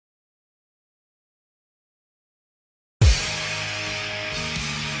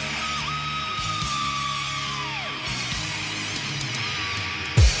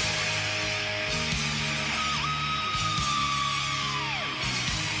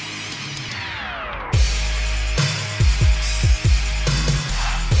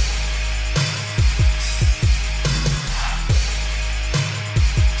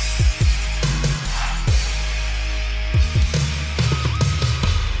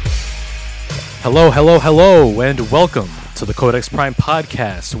Hello, hello, hello, and welcome to the Codex Prime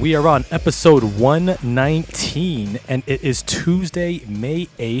podcast. We are on episode 119, and it is Tuesday, May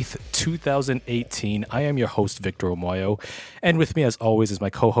 8th, 2018. I am your host, Victor Omoyo, and with me, as always, is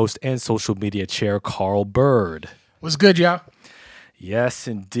my co-host and social media chair, Carl Bird. What's good, y'all? Yes,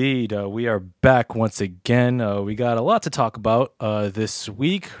 indeed. We are back once again. We got a lot to talk about this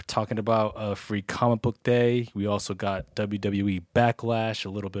week. Talking about Free Comic Book Day. We also got WWE Backlash, a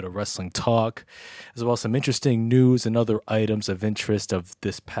little bit of wrestling talk, as well as some interesting news and other items of interest of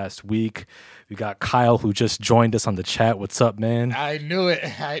this past week. We got Kyle, who just joined us on the chat. What's up, man? I knew it.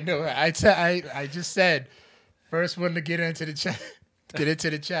 I just said first one to get into the chat. Get into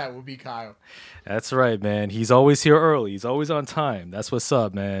the chat will be Kyle. That's right, man. He's always here early. He's always on time. That's what's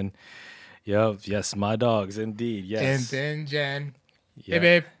up, man. Yep. Yes, my dogs, indeed. Yes. And then Jen. Yeah. Hey,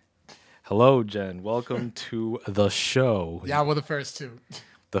 babe. Hello, Jen. Welcome to the show. Y'all were the first two.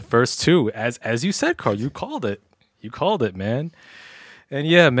 The first two, as you said, Carl. You called it. You called it, man. And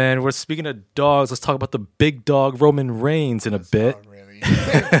yeah, man. We're speaking of dogs. Let's talk about the big dog Roman Reigns in a bit. Oh, really?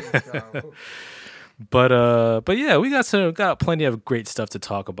 But yeah, we got plenty of great stuff to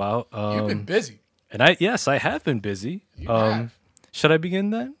talk about. You've been busy. And I have been busy. You have. Should I begin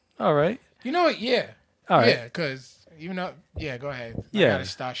then? All right. You know what? Yeah. All right. Yeah, because go ahead. Yeah. I gotta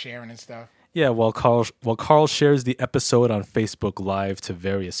start sharing and stuff. Yeah, while Carl shares the episode on Facebook Live to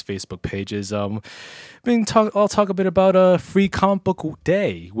various Facebook pages, I'll talk a bit about Free Comic Book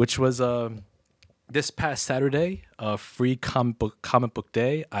Day, which was this past Saturday, Free Comic Book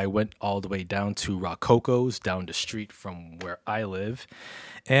Day. I went all the way down to Rococo's, down the street from where I live.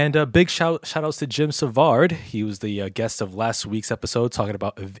 And a big shout outs to Jim Savard. He was the guest of last week's episode talking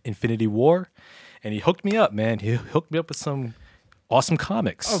about Infinity War. And he hooked me up, man. He hooked me up with some awesome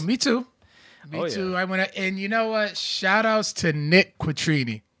comics. Oh, me too. Me too. I went and you know what? Shout outs to Nick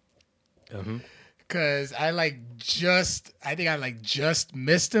Quattrini. Because I think I just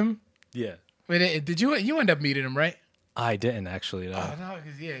missed him. Yeah. Wait, did you end up meeting him, right? I didn't actually, no. Oh, no,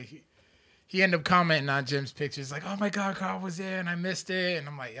 because, yeah, he ended up commenting on Jim's pictures, like, oh, my God, Carl was there, and I missed it. And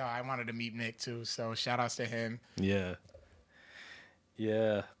I'm like, yo, I wanted to meet Nick, too, so shout-outs to him. Yeah.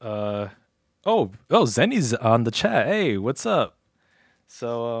 Yeah. Zenny's on the chat. Hey, what's up?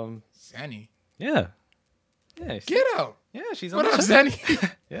 So, Zenny? Yeah. Get out. Yeah, she's on What the up, chat.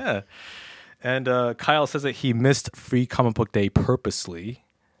 Zenny? Yeah. And Kyle says that he missed Free Comic Book Day purposely.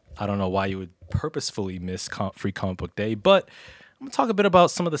 I don't know why you would purposefully miss Free Comic Book Day, but I'm going to talk a bit about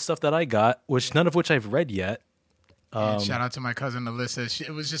some of the stuff that I got, none of which I've read yet. And shout out to my cousin Alyssa.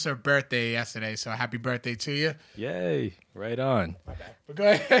 It was just her birthday yesterday, so happy birthday to you. Yay. Right on. My bad. But go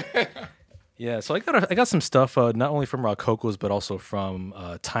ahead. Yeah, so I got some stuff, not only from Rococo's, but also from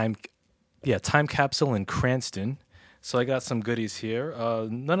Time Capsule in Cranston. So I got some goodies here,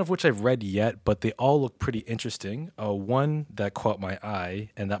 none of which I've read yet, but they all look pretty interesting. One that caught my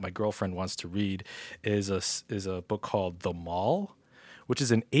eye and that my girlfriend wants to read is a book called The Mall, which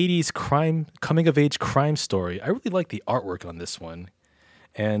is an 80s coming-of-age crime story. I really like the artwork on this one,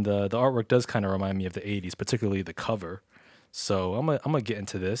 and the artwork does kind of remind me of the 80s, particularly the cover. So I'm gonna get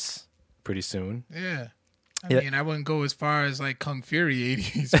into this pretty soon. Yeah. I mean, I wouldn't go as far as like Kung Fury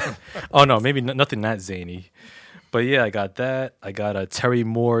 80s. Oh, no, maybe nothing that zany. But yeah, I got that. I got Terry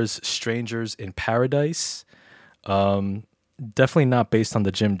Moore's Strangers in Paradise. Definitely not based on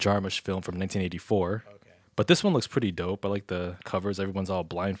the Jim Jarmusch film from 1984. Okay. But this one looks pretty dope. I like the covers. Everyone's all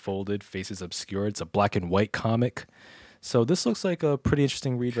blindfolded, faces obscured. It's a black and white comic. So this looks like a pretty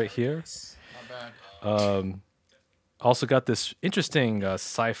interesting read right here. Not bad. Also got this interesting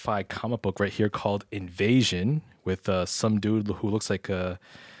sci-fi comic book right here called Invasion with some dude who looks like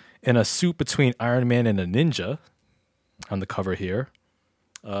in a suit between Iron Man and a ninja on the cover here.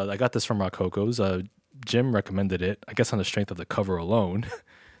 I got this from Rococo's. Jim recommended it, I guess on the strength of the cover alone.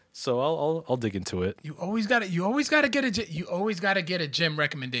 So I'll dig into it. You always gotta get a Jim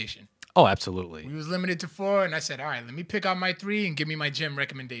recommendation. Oh, absolutely. We was limited to 4, and I said, all right, let me pick out my 3 and give me my Jim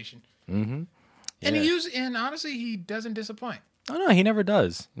recommendation. Mm-hmm. Yeah. And honestly, he doesn't disappoint. Oh, no, he never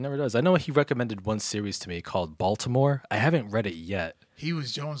does. I know he recommended one series to me called Baltimore. I haven't read it yet. He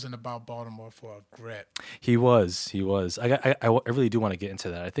was jonesing about Baltimore for a grip. He was. I really do want to get into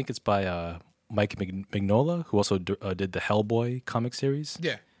that. I think it's by Mike Mignola, who also did the Hellboy comic series.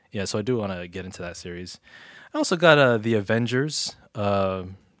 Yeah. Yeah, so I do want to get into that series. I also got The Avengers, the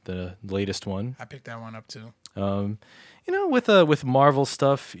latest one. I picked that one up too. With Marvel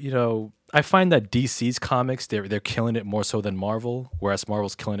stuff, I find that DC's comics they're killing it more so than Marvel, whereas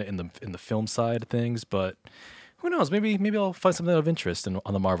Marvel's killing it in the film side of things. But who knows? Maybe I'll find something of interest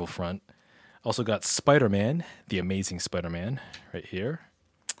on the Marvel front. Also got Spider-Man, the Amazing Spider-Man, right here.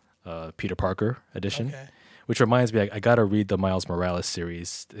 Peter Parker edition. Okay. Which reminds me, I gotta read the Miles Morales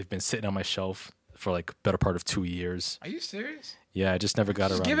series. They've been sitting on my shelf for like better part of 2 years. Are you serious? Yeah, I just never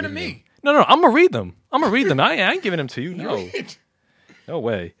got around. Give it to reading me. them. No, I'm gonna read them. I ain't giving them to you. No, no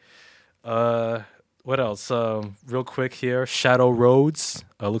way. What else? Real quick here, Shadow Roads.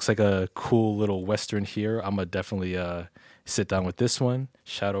 Looks like a cool little western here. I'm gonna definitely sit down with this one.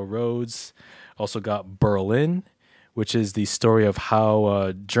 Shadow Roads. Also got Berlin, which is the story of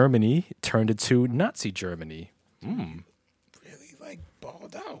how Germany turned into Nazi Germany. Really, like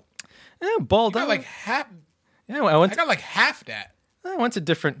balled out. Yeah, balled I got out. like half. Yeah, I got like half that. I went to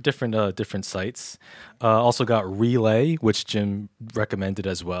different sites. Also got Relay, which Jim recommended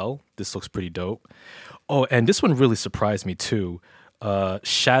as well. This looks pretty dope. Oh, and this one really surprised me too.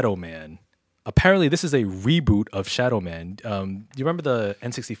 Shadow Man. Apparently, this is a reboot of Shadow Man. Do you remember the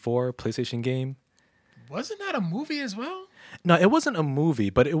N64 PlayStation game? Wasn't that a movie as well? No, it wasn't a movie,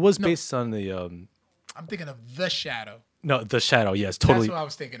 but it was based on the. I'm thinking of The Shadow. No, The Shadow. Yes, totally. That's what I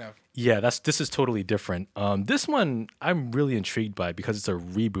was thinking of. Yeah, this is totally different. This one I'm really intrigued by because it's a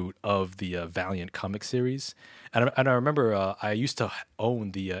reboot of the Valiant comic series, and I remember I used to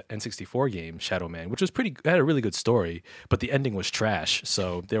own the N64 game Shadow Man, which was had a really good story, but the ending was trash.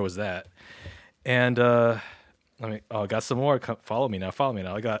 So there was that. And got some more. Follow me now.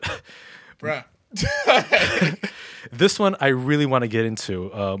 I got, Bruh. this one I really want to get into.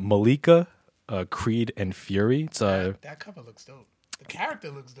 Malika, Creed and Fury. It's that cover looks dope. The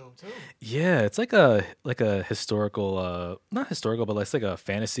character looks dope too. Yeah, it's like a historical, not historical, but it's like a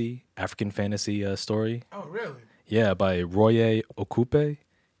African fantasy story. Oh, really? Yeah, by Roye Okupe,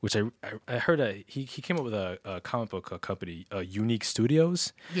 which I heard he came up with a comic book company, Unique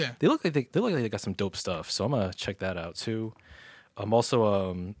Studios. Yeah. They look like they got some dope stuff, so I'm gonna check that out too.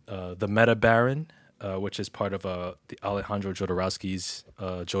 Also the Meta Baron, which is part of the Alejandro Jodorowsky's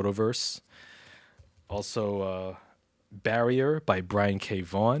Jodoverse. Also, Barrier by Brian K.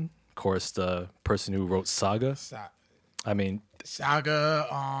 Vaughan, of course, the person who wrote Saga.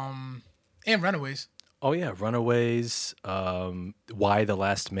 Saga, and Runaways. Oh yeah, Runaways. Why the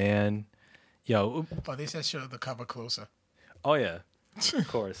Last Man. Yo. Oh, they said show the cover closer. Oh yeah, of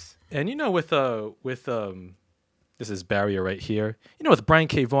course. And with this is Barrier right here. With Brian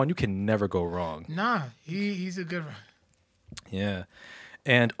K. Vaughan, you can never go wrong. Nah, he's a good. Yeah.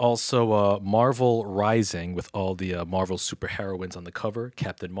 And also Marvel Rising with all the Marvel superheroines on the cover.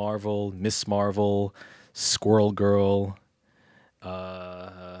 Captain Marvel, Miss Marvel, Squirrel Girl.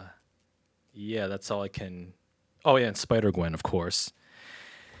 Yeah, that's all I can... Oh, yeah, and Spider-Gwen, of course.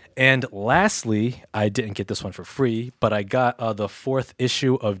 And lastly, I didn't get this one for free, but I got the 4th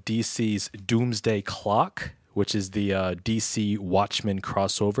issue of DC's Doomsday Clock, which is the DC Watchmen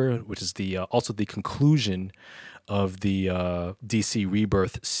crossover, which is the also the conclusion of the DC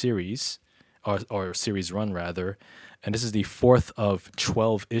Rebirth series, or series run rather, and this is the 4th of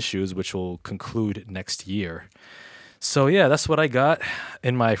 12 issues, which will conclude next year. So yeah, that's what I got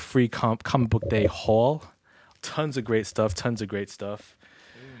in my free comic book day haul. Tons of great stuff.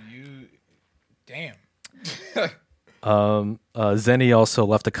 Ooh, damn. Zenny also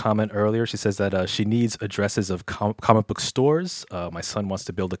left a comment earlier. She says that she needs addresses of comic book stores. My son wants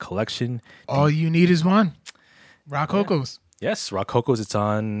to build a collection. All you need is one. Rococo's. Yes, Rococo's. It's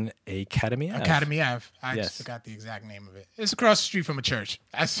on Academy Ave. Academy Ave. I Yes. just forgot the exact name of it. It's across the street from a church.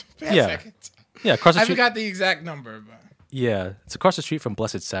 That's Yeah. second. Yeah, across the I street. forgot the exact number, but Yeah, it's across the street from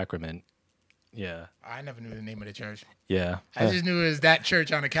Blessed Sacrament. Yeah, I never knew the name of the church. yeah. I just knew it was that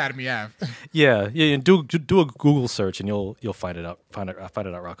church on Academy Ave. Yeah. Do a Google search and you'll find it out. Find it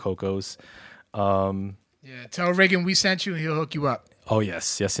out. Rococo's. Yeah, tell Reagan we sent you and he'll hook you up. Oh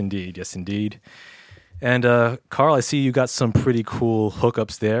yes, indeed. And Carl, I see you got some pretty cool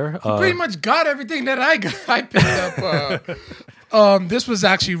hookups there. Pretty much got everything that I got. I picked up. This was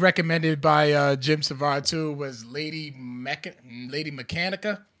actually recommended by Jim Savard too. Was Lady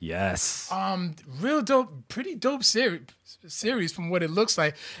Mechanica. Yes. Real dope, pretty dope series from what it looks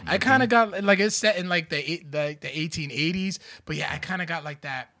like. I kind of got like it's set in like the 1880s, but yeah, I kind of got like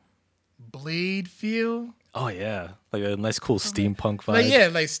that Blade feel. Oh yeah, like a nice cool steampunk vibe.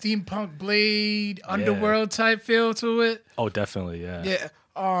 Like like steampunk Blade underworld type feel to it. Oh, definitely, yeah. Yeah.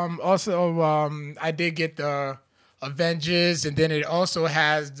 Also, I did get the Avengers, and then it also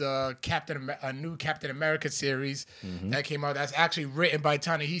has the a new Captain America series that came out. That's actually written by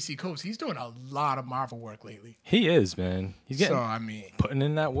Ta-Nehisi Coates. He's doing a lot of Marvel work lately. He is, man. He's getting putting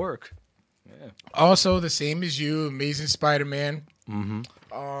in that work. Yeah. Also, the same as you, Amazing Spider-Man.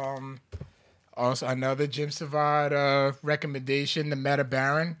 Also, another Jim Savard recommendation, the Meta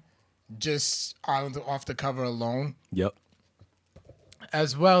Baron, just off the cover alone. Yep.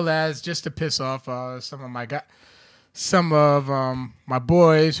 as well as just to piss off some of my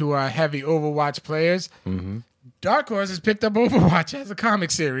boys who are heavy Overwatch players. Mm-hmm. Dark Horse has picked up Overwatch as a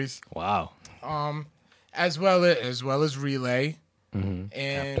comic series. Wow. As well as Relay and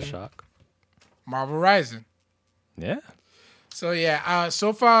Aftershock. Marvel Rising. Yeah. So yeah,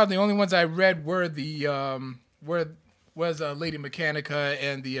 so far the only ones I read were the Lady Mechanica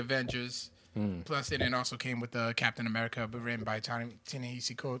and the Avengers. Plus, it also came with Captain America, but written by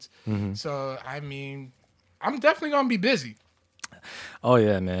Ta-Nehisi Coates. So I mean, I'm definitely gonna be busy. Oh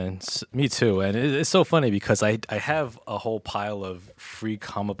yeah, man. Me too. And it's so funny because I have a whole pile of free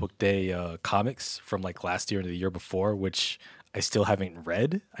comic book day comics from like last year and the year before, which I still haven't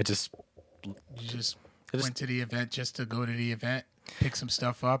read. I just went to the event just to go to the event, pick some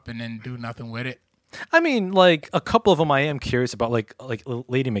stuff up, and then do nothing with it. I mean, like a couple of them I am curious about, like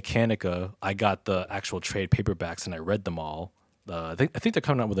Lady Mechanica. I got the actual trade paperbacks and I read them all. I think they're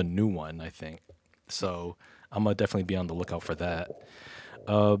coming out with a new one. I think so. I'm gonna definitely be on the lookout for that.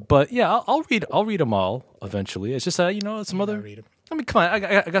 But yeah, I'll read them all eventually. It's just some other. I mean, come on,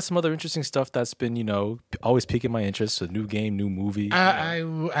 I got some other interesting stuff that's been always piquing my interest. A new game, new movie. I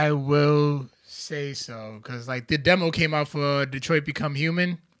will say so because like the demo came out for Detroit Become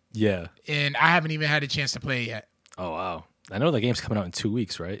Human. Yeah. And I haven't even had a chance to play it yet. Oh, wow. I know the game's coming out in 2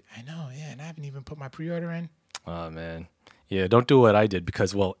 weeks, right? I know, yeah. And I haven't even put my pre-order in. Oh, man. Yeah, don't do what I did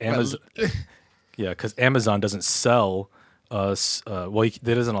because, Amazon... because Amazon doesn't sell us... it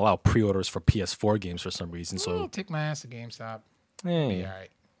doesn't allow pre-orders for PS4 games for some reason, so... I'll take my ass to GameStop. Yeah. Be all right.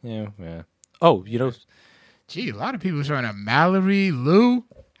 Yeah. Oh, Gee, a lot of people showing up. Mallory, Lou...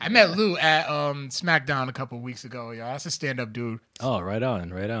 I met Lou at SmackDown a couple of weeks ago, y'all. That's a stand-up dude. Oh, right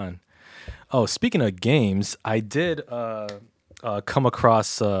on. Oh, speaking of games, I did come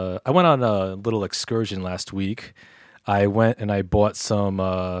across... I went on a little excursion last week. I went and I bought some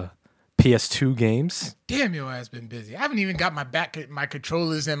PS2 games. Damn, your ass been busy. I haven't even got my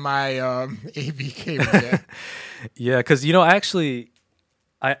controllers and my AV cable yet. Yeah, because, I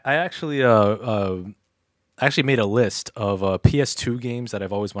actually made a list of PS2 games that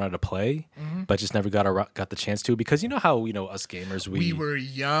I've always wanted to play, but just never got the chance to because you know how us gamers we were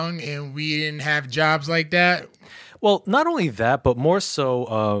young and we didn't have jobs like that. Well, not only that, but more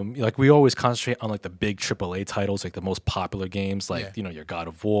so, like we always concentrate on like the big AAA titles, like the most popular games, like your God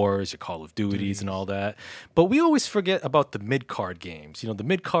of Wars, your Call of Duties, and all that. But we always forget about the mid card games. The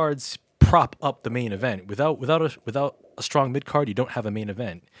mid cards prop up the main event. Without a strong mid card, you don't have a main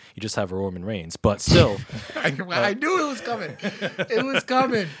event. You just have a Roman Reigns. But still, I knew it was coming. It was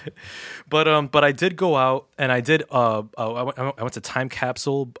coming. But I did go out and I did. I went to Time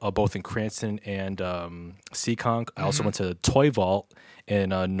Capsule, both in Cranston and Seekonk. I also went to Toy Vault in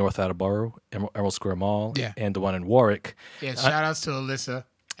North Attleboro, Emerald Square Mall, and the one in Warwick. Yeah, shout outs to Alyssa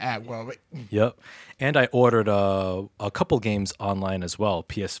at Warwick. Yep. And I ordered a couple games online as well. For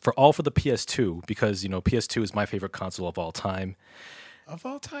the PS2 because PS2 is my favorite console of all time. Of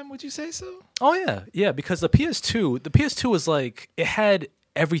all time, would you say so? Oh yeah, because the PS2 was like it had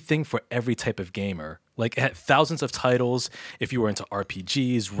everything for every type of gamer. Like it had thousands of titles. If you were into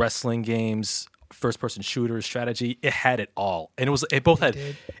RPGs, wrestling games, first-person shooters, strategy, it had it all, and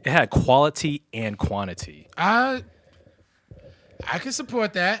it had quality and quantity. I can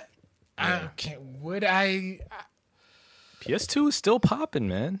support that. Yeah. Would I? PS2 is still popping,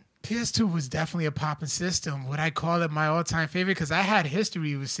 man. PS2 was definitely a popping system. Would I call it my all-time favorite? Because I had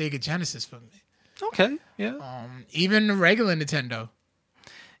history with Sega Genesis for me. Okay, yeah. Even the regular Nintendo.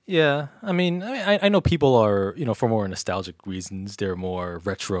 Yeah, I mean, I know people are, for more nostalgic reasons, they're more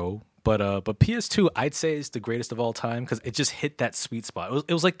retro. But PS2, I'd say, is the greatest of all time because it just hit that sweet spot.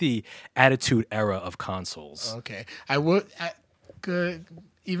 It was like the Attitude Era of consoles. Okay,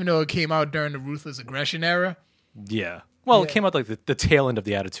 even though it came out during the Ruthless Aggression era. Yeah. Well, it came out like the tail end of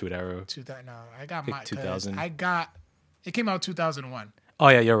the Attitude Era. I got my 2000. It came out 2001. Oh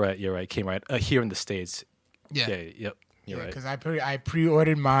yeah, you're right. It came right here in the States. Yeah. Yep. You're right. Because I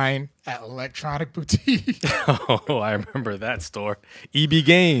pre-ordered mine at Electronic Boutique. Oh, I remember that store. EB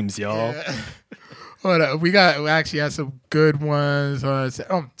Games, y'all. Yeah. Hold up. We actually had some good ones.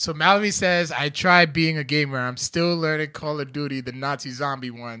 So Mallory says, I tried being a gamer. I'm still learning Call of Duty, the Nazi zombie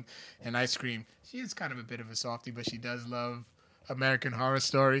one, and I scream. She is kind of a bit of a softie, but she does love American Horror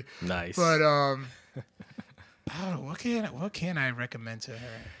Story. Nice. But I don't know, what can I recommend to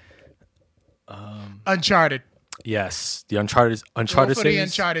her? Uncharted. Yes, the Uncharted series. For the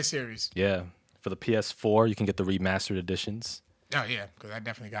Uncharted series. Yeah, for the PS4, you can get the remastered editions. Oh yeah, because I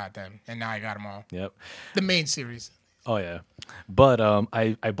definitely got them, and now I got them all. Yep. The main series. Oh yeah, but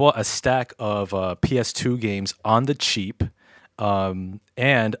I bought a stack of PS2 games on the cheap.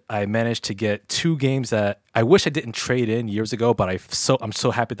 And I managed to get 2 games that I wish I didn't trade in years ago, but I'm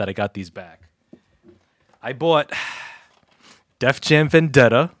so happy that I got these back. I bought Def Jam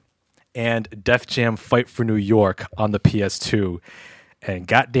Vendetta and Def Jam Fight for New York on the PS2. And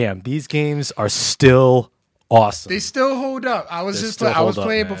goddamn, these games are still awesome. They still hold up. I was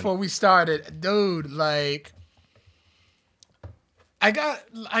playing man. before we started. Dude, like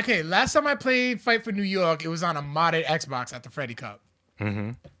last time I played Fight for New York, it was on a modded Xbox at the Freddy Cup.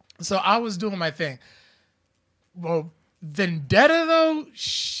 Mm-hmm. So I was doing my thing. Well, Vendetta though,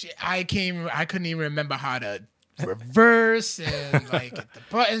 I couldn't even remember how to reverse and like get the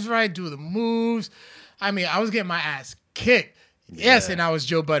buttons right, do the moves. I mean, I was getting my ass kicked. Yeah. Yes, and I was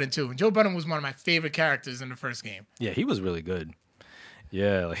Joe Budden too. And Joe Budden was one of my favorite characters in the first game. Yeah, he was really good.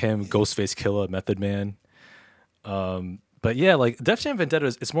 Yeah, like him, Ghostface Killer, Method Man. But yeah, like Def Jam Vendetta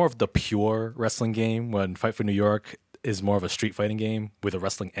it's more of the pure wrestling game, when Fight for New York is more of a street fighting game with a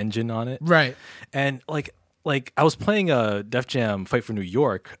wrestling engine on it. Right. And like I was playing Def Jam Fight for New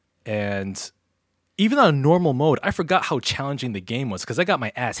York, and even on normal mode, I forgot how challenging the game was because I got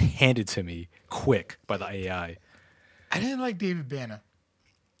my ass handed to me quick by the AI. I didn't like David Banner.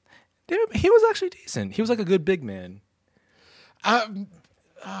 He was actually decent. He was like a good big man. Oh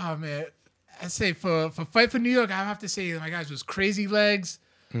man, I say for Fight for New York, I have to say my guys was Crazy Legs,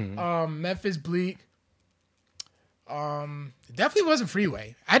 Memphis Bleak. It definitely wasn't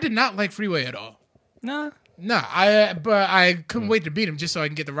Freeway. I did not like Freeway at all. Nah. No, I couldn't wait to beat him just so I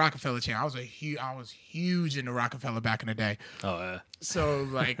can get the Rockefeller chain. I was huge into Rockefeller back in the day. Oh yeah. So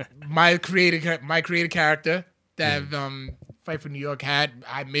like my creative character that Fight for New York had,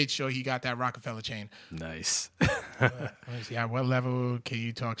 I made sure he got that Rockefeller chain. Nice. Let me see, at what level can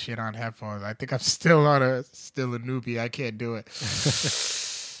you talk shit on headphones? I think I'm still a newbie. I can't do it.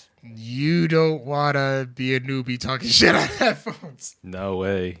 You don't wanna be a newbie talking shit on headphones. No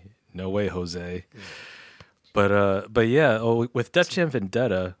way, Jose. But yeah, with Def Jam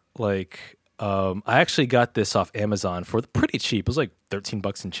Vendetta, like I actually got this off Amazon for pretty cheap. It was like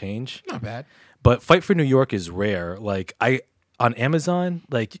 $13 and change. Not bad. But Fight for New York is rare. Like on Amazon,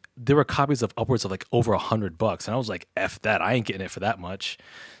 like there were copies of upwards of like over $100, and I was like, "F that! I ain't getting it for that much."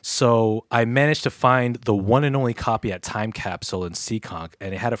 So I managed to find the one and only copy at Time Capsule in Seekonk,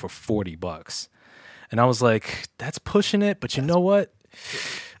 and it had it for $40. And I was like, "That's pushing it," but you know what?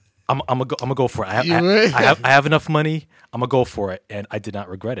 I'm gonna go for it. I have enough money. I'm gonna go for it, and I did not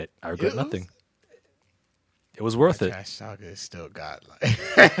regret it. I regret nothing. It was worth it. Saga still got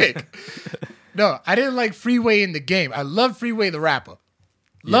like. No, I didn't like Freeway in the game. I love Freeway the rapper.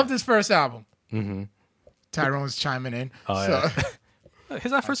 Loved his first album. Mm-hmm. Tyrone's chiming in. Oh, yeah.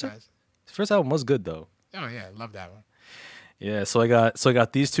 His first album was good though. Oh yeah, love that one. Yeah, so I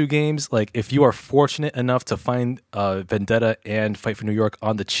got these 2 games. Like, if you are fortunate enough to find Vendetta and Fight for New York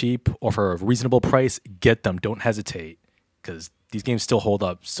on the cheap or for a reasonable price, get them. Don't hesitate, because these games still hold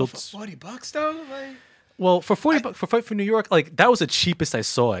up. Still, for $40 though, like. Well, for $40 for Fight for New York, like that was the cheapest I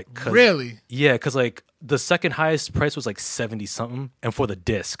saw it. Really? Yeah, because like the second highest price was like 70 something, and for the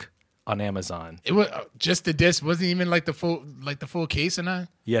disc on Amazon, it was just the disc. Wasn't even like the full case or not.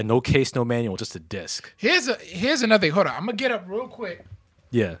 Yeah, no case, no manual, just a disc. Here's another thing. Hold on, I'm gonna get up real quick.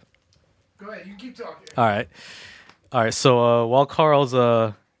 Yeah. Go ahead, you keep talking. All right. So while Carl's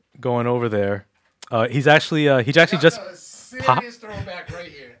going over there, he's actually just a serious throwback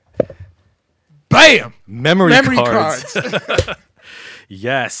right here. Bam! Memory cards.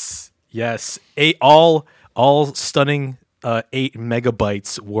 Yes. All stunning 8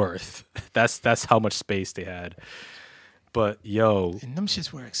 megabytes worth. That's how much space they had. But yo, and them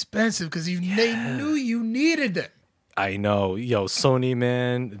shits were expensive because they knew you needed them. I know, yo, Sony,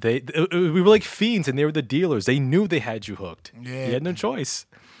 man, we were like fiends, and they were the dealers. They knew they had you hooked. Yeah, you had no choice.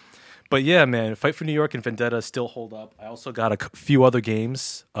 But yeah, man, Fight for New York and Vendetta still hold up. I also got a few other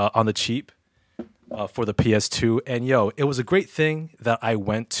games on the cheap. For the PS2, and yo, it was a great thing that I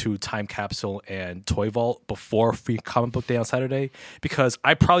went to Time Capsule and Toy Vault before Free Comic Book Day on Saturday, because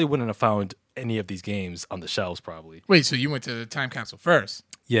I probably wouldn't have found any of these games on the shelves probably. Wait, so you went to the Time Capsule first?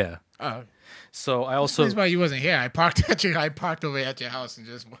 Yeah. Oh. So I also. That's why you wasn't here. I parked over at your house and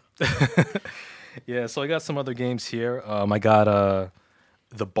just. Yeah, so I got some other games here. I got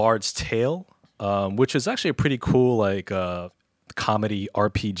The Bard's Tale, which is actually a pretty cool like comedy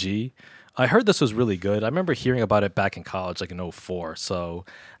RPG. I heard this was really good. I remember hearing about it back in college, like in 2004. So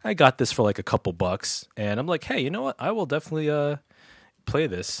I got this for like a couple bucks, and I'm like, hey, you know what? I will definitely play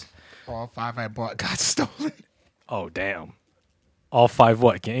this. All 5 I bought got stolen. Oh, damn. All 5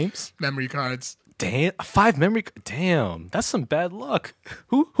 what, games? Memory cards. Damn, 5 memory. Damn, that's some bad luck.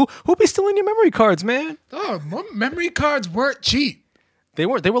 Who be stealing your memory cards, man? Oh, memory cards weren't cheap. They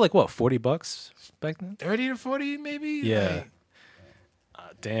were like what, $40 back then? 30 to 40 maybe? Yeah.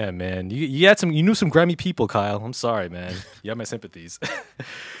 Damn, man. You had you knew some grimy people, Kyle. I'm sorry, man. You have my sympathies.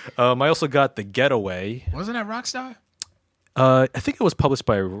 I also got The Getaway. Wasn't that Rockstar? I think it was published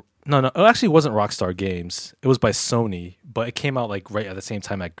by no. It actually wasn't Rockstar Games. It was by Sony, but it came out like right at the same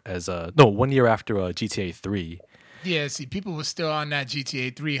time as 1 year after GTA 3. Yeah, see, people were still on that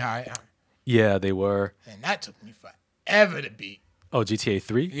GTA 3 high. Yeah, they were. And that took me forever to beat. Oh, GTA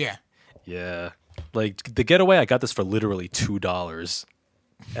 3? Yeah. Yeah. Like The Getaway, I got this for literally $2.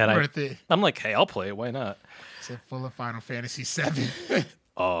 And Worth it. I'm like, hey, I'll play it. Why not? It's full of Final Fantasy 7.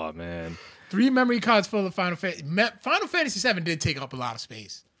 Oh, man. 3 memory cards full of Final Fantasy. Final Fantasy 7 did take up a lot of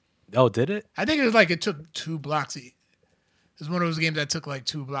space. Oh, did it? I think it was like it took 2 blocks each. It was one of those games that took like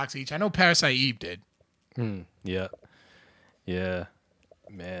 2 blocks each. I know Parasite Eve did. Yeah. Yeah.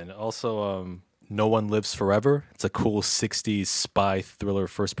 Man. Also, No One Lives Forever. It's a cool 60s spy thriller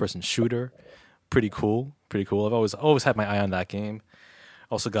first-person shooter. Pretty cool. Pretty cool. I've always had my eye on that game.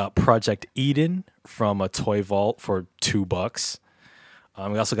 Also got Project Eden from a Toy Vault for $2.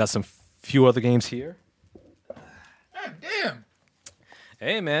 We also got some few other games here. God damn.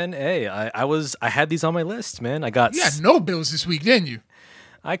 Hey man, hey, I had these on my list, man. You had no bills this week, didn't you?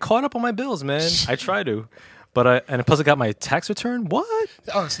 I caught up on my bills, man. I try to, but and plus I got my tax return. What?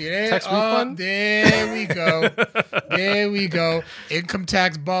 Oh, see there? Tax refund? There we go. There we go. Income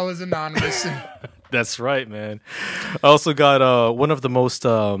Tax Ballers Anonymous. That's right, man. I also got one of the most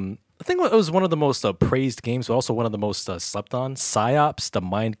I think it was one of the most praised games, but also one of the most slept on. PsyOps: The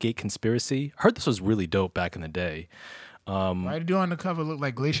Mindgate Conspiracy. I heard this was really dope back in the day. Why do on the cover look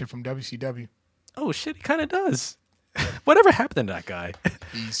like Glacier from WCW? Oh shit, he kind of does. Whatever happened to that guy?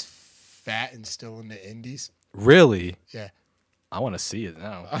 He's fat and still in the indies. Really? Yeah. I want to see it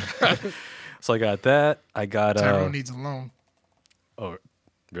now. So I got that. I got Tyrone needs a loan. Oh,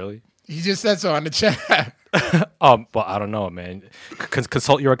 really? He just said so on the chat. Well, I don't know, man.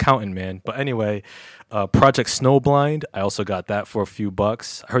 Consult your accountant, man. But anyway, Project Snowblind. I also got that for a few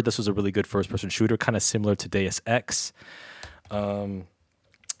bucks. I heard this was a really good first-person shooter, kind of similar to Deus Ex. Kind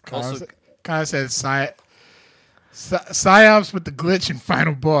of said PsyOps with the glitch and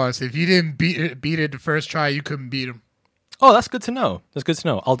final boss. If you didn't beat it the first try, you couldn't beat him. Oh, that's good to know. That's good to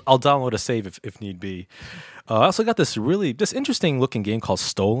know. I'll download a save if need be. I also got this interesting looking game called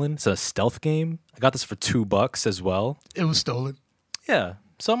Stolen. It's a stealth game. I got this for $2 as well. It was stolen. Yeah.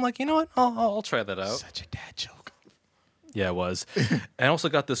 So I'm like, you know what? I'll try that out. Such a dad joke. Yeah, it was. And I also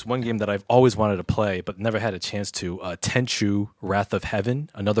got this one game that I've always wanted to play, but never had a chance to. Tenchu: Wrath of Heaven,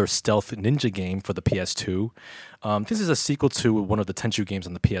 another stealth ninja game for the PS2. This is a sequel to one of the Tenchu games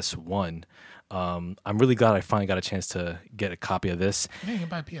on the PS1. I'm really glad I finally got a chance to get a copy of this. You can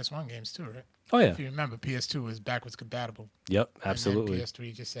buy PS1 games too, right? Oh, yeah. If you remember, PS2 was backwards compatible. Yep, absolutely. And then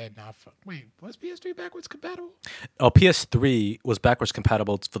PS3 just said, nah, wait, was PS3 backwards compatible? Oh, PS3 was backwards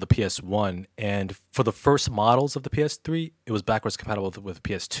compatible for the PS1, and for the first models of the PS3, it was backwards compatible with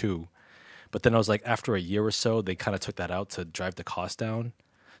PS2. But then I was like, after a year or so, they kind of took that out to drive the cost down.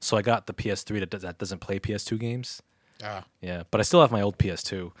 So I got the PS3 that doesn't play PS2 games. Yeah, but I still have my old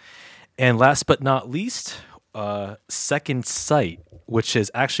PS2. And last but not least, Second Sight, which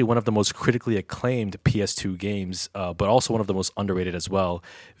is actually one of the most critically acclaimed PS2 games, but also one of the most underrated as well.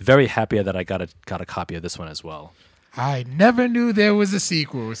 Very happy that I got a copy of this one as well. I never knew there was a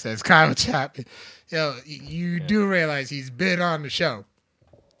sequel, says Kyle Chapman. Yo, you do realize he's been on the show.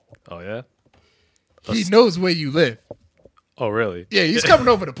 Oh, yeah? He knows where you live. Oh, really? Yeah, he's coming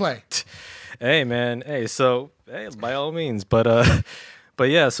over to play. Hey, man. Hey, by all means. But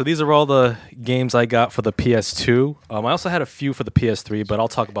yeah, so these are all the games I got for the PS2. I also had a few for the PS3, but I'll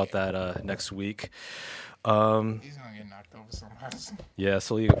talk about that next week. He's gonna get knocked over somehow. Yeah,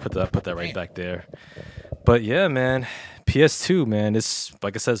 so you put that right back there. But yeah, man, PS2, man, it's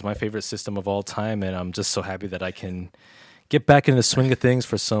like I said, it's my favorite system of all time, and I'm just so happy that I can get back in the swing of things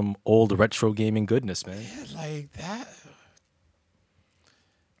for some old retro gaming goodness, man. Yeah, like that.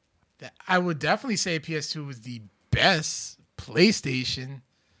 I would definitely say PS2 was the best PlayStation.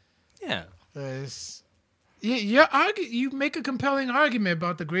 Yeah. You make a compelling argument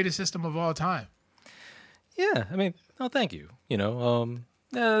about the greatest system of all time. Yeah, I mean, thank you. You know,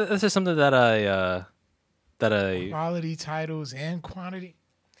 this is something that I quality titles and quantity.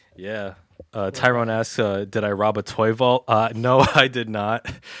 Yeah. Tyrone asks, did I rob a Toy Vault? No, I did not.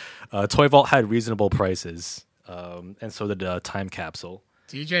 Toy Vault had reasonable prices, and so did Time Capsule.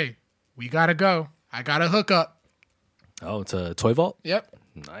 TJ, we gotta go. I got a hookup. Oh, it's a Toy Vault? Yep.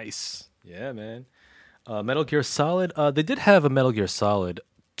 Nice. Yeah, man. Metal Gear Solid. They did have a Metal Gear Solid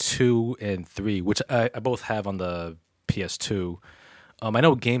 2 and 3, which I both have on the PS2. I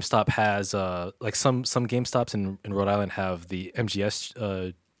know GameStop has like some GameStops in Rhode Island have the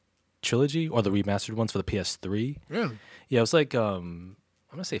MGS trilogy or the remastered ones for the PS3. Really? Yeah, it was like I'm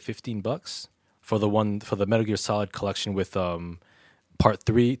gonna say $15 for the Metal Gear Solid collection with part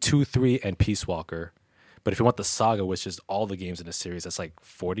 3, 2, 3, and Peace Walker. But if you want the saga, which is all the games in the series, that's like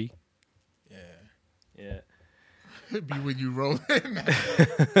 40. Yeah. Yeah. It'd be when you roll in.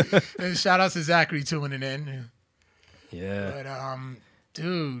 And shout out to Zachary tuning in. Yeah. But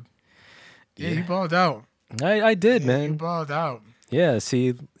dude, yeah, you Yeah. balled out. I did, You man. balled out. Yeah,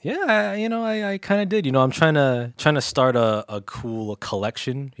 see, yeah, I kind of did. I'm trying to start a cool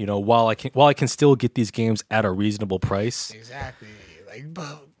collection. While I can still get these games at a reasonable price. Exactly. Like,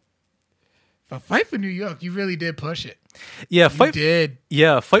 but Fight for New York, you really did push it. Yeah, You did.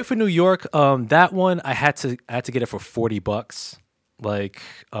 Fight for New York. That one I had to get it for $40. Like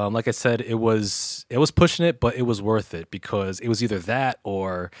I said, it was pushing it, but it was worth it because it was either that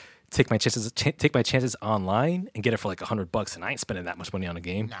or take my chances online and get it for like $100, and I ain't spending that much money on a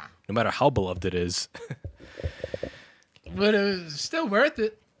game. Nah. No matter how beloved it is. But it was still worth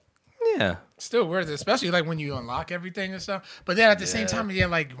it. Yeah. Still worth it, especially like when you unlock everything and stuff. But then at the same Yeah. time, yeah,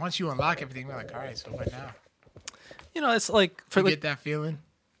 like once you unlock everything, you're like, all right, so what now? It's like You get that feeling?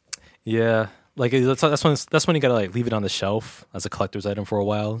 yeah, like that's when you gotta like leave it on the shelf as a collector's item for a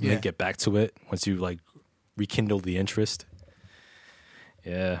while, and Yeah. then get back to it once you like rekindle the interest.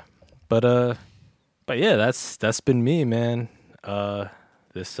 Yeah, but yeah, that's been me, man.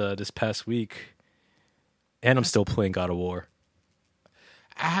 This past week, and I'm still playing God of War.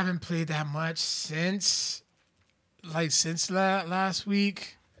 I haven't played that much since last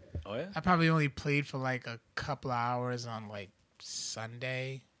week. Oh yeah, I probably only played for like a couple of hours on like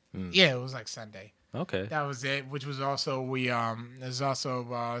Sunday. Yeah, it was like Sunday. okay. That was it. Which was also there's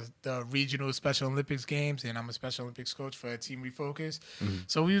also the regional Special Olympics games, and I'm a Special Olympics coach for Team Refocus.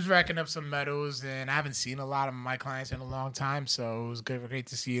 So we was racking up some medals, and I haven't seen a lot of my clients in a long time. So it was great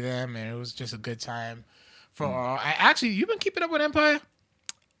to see them, and it was just a good time for all. You've been keeping up with Empire.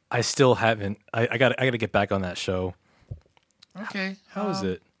 I still haven't. I gotta get back on that show. Okay, How is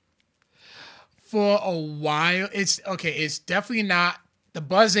it? For a while, it's okay. It's definitely not the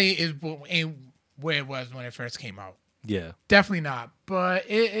buzz ain't where it was when it first came out. Yeah. Definitely not. But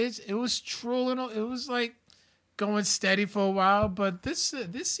it was trolling. It was like going steady for a while. But this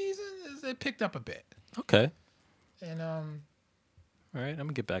season it picked up a bit. Okay. And All right. I'm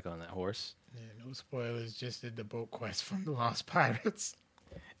gonna get back on that horse. yeah, no spoilers. Just did the boat quest from the Lost Pirates.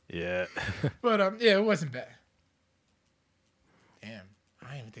 Yeah. But yeah, it wasn't bad. Damn, I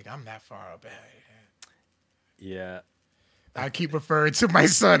don't even think I'm that far up ahead. Yeah. I keep referring to my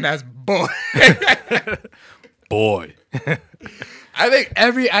son as boy. Boy. I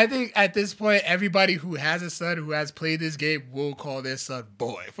think at this point, everybody who has a son who has played this game will call their son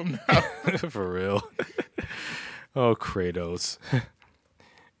boy from now. For real. Oh, Kratos.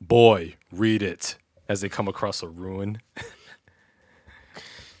 Boy, read it as they come across a ruin.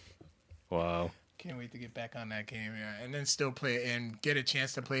 Wow. Can't wait to get back on that game, yeah, and then still play it and get a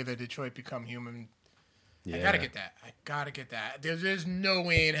chance to play the Detroit Become Human. Yeah. I gotta get that. There's no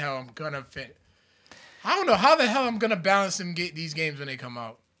way in hell I'm gonna fit. I don't know how the hell I'm gonna balance these games when they come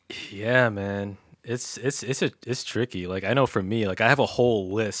out. Yeah, man. It's tricky. Like I know for me, like I have a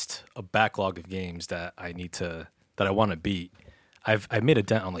whole list, a backlog of games that I want to beat. I've made a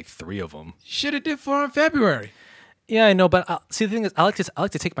dent on like 3 of them. Should have did 4 in February. Yeah, I know, but see the thing is, I like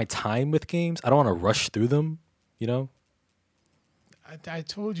to take my time with games. I don't want to rush through them. I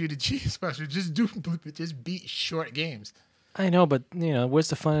told you the G special. Just beat short games. I know, but where's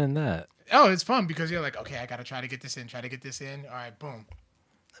the fun in that? Oh, it's fun because you're like, okay, I gotta try to get this in. All right, boom,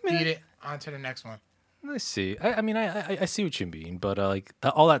 beat it. On to the next one. I see. I see what you mean, but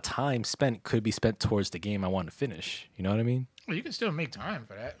all that time spent could be spent towards the game I want to finish. You know what I mean? Well, you can still make time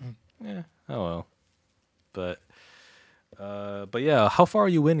for that. Yeah. Oh well. But yeah, how far are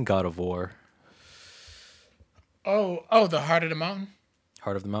you in God of War? Oh, the Heart of the Mountain.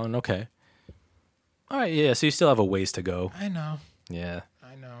 Heart of the Mountain. Okay. All right. Yeah. So you still have a ways to go. I know. Yeah.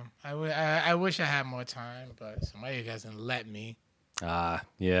 I wish I had more time, but somebody doesn't let me.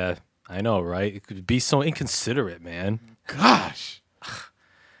 Yeah. I know, right? It could be so inconsiderate, man. Gosh.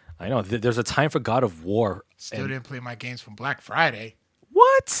 I know. There's a time for God of War. Still didn't play my games from Black Friday.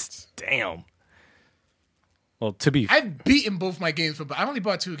 What? Damn. Well, I've beaten both my games I only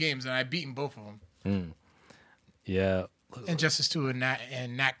bought 2 games and I've beaten both of them. Yeah. Injustice 2 and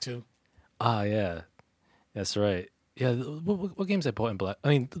Knack 2. Yeah. That's right. Yeah, what games I bought in Black? I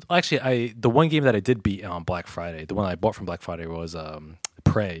mean, actually, the one game that I did beat on Black Friday, the one I bought from Black Friday was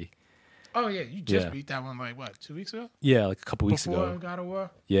Prey. Oh yeah, you just beat that one like what, 2 weeks ago? Yeah, like a couple weeks Before ago. God of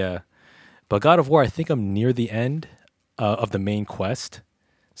War. Yeah, but God of War, I think I'm near the end of the main quest,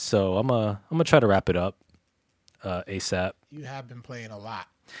 so I'm gonna try to wrap it up ASAP. You have been playing a lot.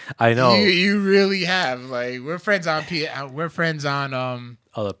 I know. You really have. Like we're friends on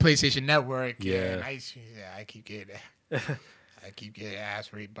Oh, PlayStation Network. Yeah. And I keep getting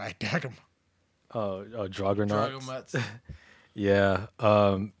ass raped by Dragon. Dragonauts. Yeah.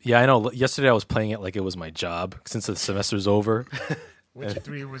 Yeah, I know. Yesterday I was playing it like it was my job since the semester's over. Witcher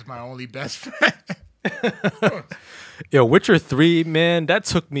 3 was my only best friend. Yo, Witcher 3, man, that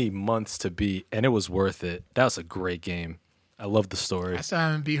took me months to beat, and it was worth it. That was a great game. I love the story. I still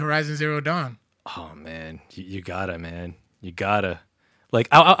haven't beat Horizon Zero Dawn. Oh, man. You gotta, man. You gotta. Like,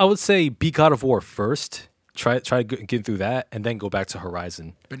 I would say beat God of War first. Try to get through that, and then go back to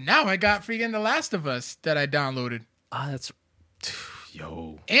Horizon. But now I got freaking The Last of Us that I downloaded. That's...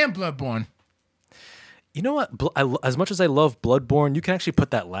 Yo. And Bloodborne. You know what? As much as I love Bloodborne, you can actually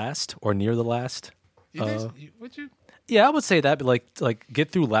put that last or near the last. Would you? Yeah, I would say that. But like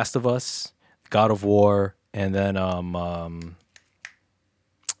get through Last of Us, God of War, and then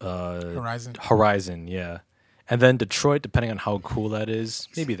Horizon, yeah, and then Detroit, depending on how cool that is.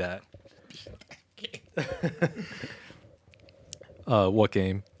 Maybe that. What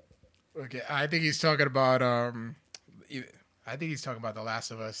game? Okay, I think he's talking about The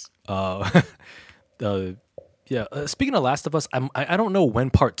Last of Us. Yeah. Speaking of Last of Us, I don't know when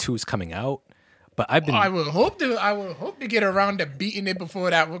Part 2 is coming out, but I've been. I will hope to get around to beating it before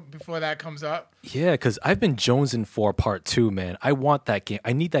that comes up. Yeah, because I've been jonesing for Part 2, man. I want that game.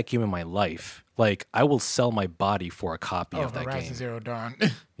 I need that game in my life. Like, I will sell my body for a copy of that Horizon game. Zero Dawn.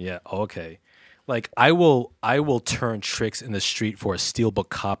 Yeah. Okay. Like, I will turn tricks in the street for a steelbook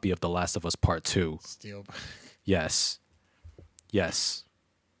copy of The Last of Us Part 2. Steelbook. Yes.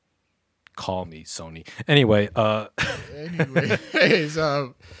 Call me, Sony. Anyway,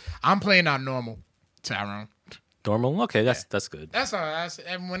 So I'm playing on normal, Tyrone. normal. Okay, that's good. That's all.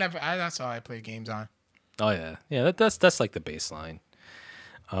 That's all I play games on. Oh yeah. That's like the baseline.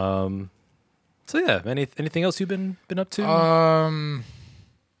 So yeah, anything else you've been up to?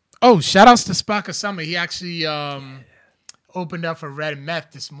 Oh, shout outs to Spock Summer. He actually opened up for Red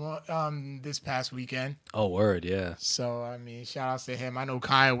Meth this past weekend. Oh, word, yeah. So I mean, shout outs to him. I know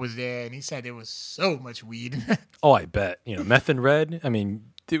Kyle was there, and he said there was so much weed. Oh, I bet. Meth and Red. I mean,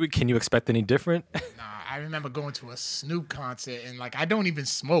 can you expect any different? Nah, I remember going to a Snoop concert, and like I don't even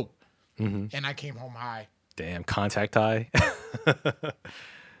smoke, Mm-hmm. and I came home high. Damn, contact high.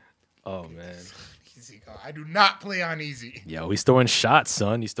 Oh man. Easy go. I do not play on easy. Yo, he's throwing shots,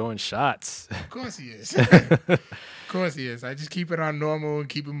 son. He's throwing shots. Of course he is. Of course he is. I just keep it on normal and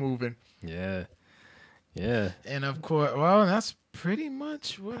keep it moving. Yeah. And of course, well, that's pretty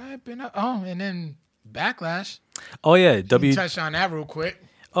much what I've been up. Oh, and then Backlash. Oh yeah, You touch on that real quick.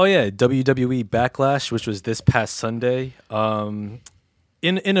 Oh yeah, WWE Backlash, which was this past Sunday.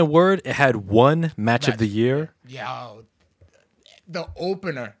 In a word, it had one match of the year. Yeah, the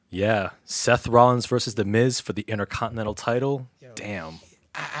opener. Yeah, Seth Rollins versus The Miz for the Intercontinental title. Damn.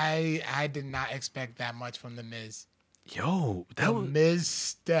 I did not expect that much from The Miz. Yo, Miz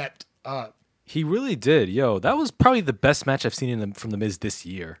stepped up. He really did. Yo, that was probably the best match I've seen from The Miz this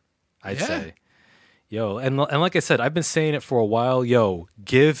year, I'd say. Yo, and like I said, I've been saying it for a while. Yo,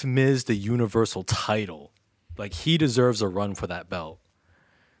 give Miz the Universal title. Like, he deserves a run for that belt.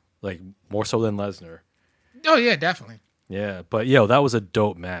 Like, more so than Lesnar. Oh, yeah, definitely. Yeah, but yo, that was a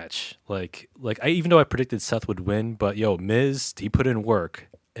dope match. Like even though I predicted Seth would win, but yo, Miz, he put in work,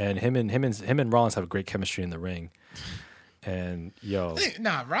 and him and Rollins have great chemistry in the ring. And yo,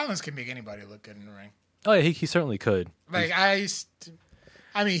 Rollins can make anybody look good in the ring. Oh yeah, he certainly could. Like I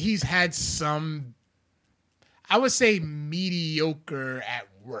mean, he's had some, I would say, mediocre at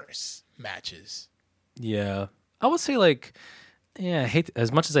worst matches. Yeah, I would say like. Yeah,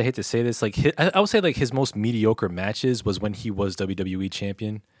 as much as I hate to say this, like I would say like his most mediocre matches was when he was WWE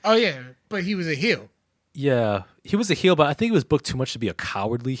champion. Oh yeah, but he was a heel. Yeah, he was a heel, but I think he was booked too much to be a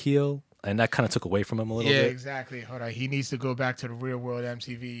cowardly heel, and that kind of took away from him a little bit. Yeah, exactly. Hold on, he needs to go back to the real world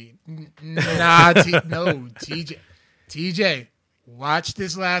MTV. Nah, TJ, watch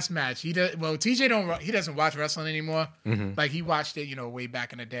this last match. TJ he doesn't watch wrestling anymore. Mm-hmm. Like he watched it, way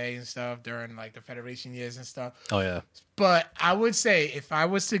back in the day and stuff during like the Federation years and stuff. Oh yeah. But I would say if I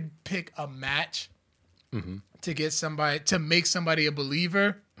was to pick a match to make somebody a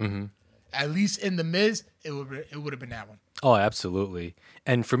believer, at least in the Miz, it would have been that one. Oh, absolutely.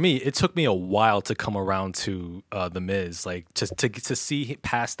 And for me, it took me a while to come around to the Miz, like just to see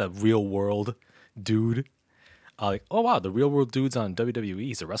past the real world dude. Like, oh wow, the real world dude's on WWE.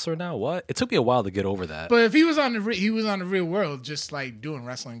 He's a wrestler now. What? It took me a while to get over that. But if he was on he was on the real world, just like doing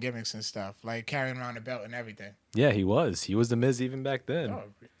wrestling gimmicks and stuff, like carrying around a belt and everything. Yeah, he was. He was the Miz even back then. Oh,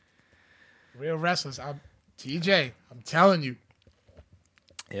 real wrestlers. TJ, I'm telling you.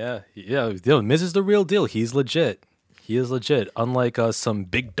 Yeah. Yo, Miz is the real deal. He's legit. He is legit. Unlike some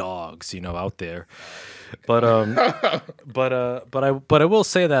big dogs, out there. But I will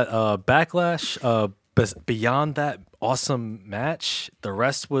say that Backlash. Beyond that awesome match, the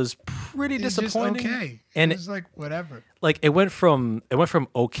rest was pretty disappointing. Just okay, and it was like whatever. Like it went from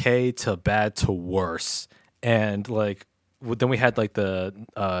okay to bad to worse, and like then we had like the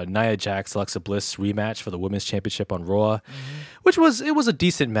Nia Jax Alexa Bliss rematch for the women's championship on Raw, which was a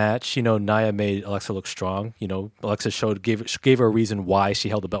decent match. Nia made Alexa look strong. Alexa gave her a reason why she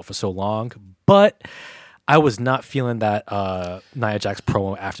held the belt for so long, but I was not feeling that Nia Jax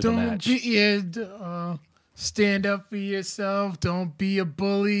promo after the match. Stand up for yourself. Don't be a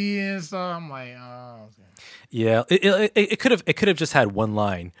bully and stuff. I'm like, oh. Okay. Yeah, it could have just had one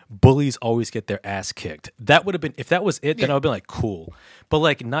line. Bullies always get their ass kicked. That would have been, if that was it, then I would have been like, cool. But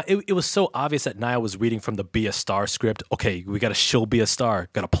like, it was so obvious that Nia was reading from the Be a Star script. Okay, we got to she'll be a star.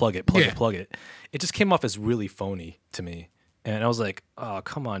 Got to plug it. It just came off as really phony to me, and I was like, oh,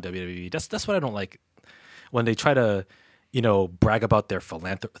 come on, WWE. That's what I don't like. When they try to, brag about their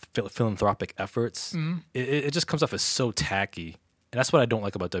philanthropic efforts, it just comes off as so tacky. And that's what I don't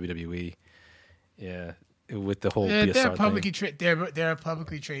like about WWE. Yeah, with the whole they're publicly they're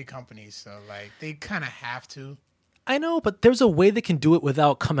publicly traded companies, so like they kind of have to. I know, but there's a way they can do it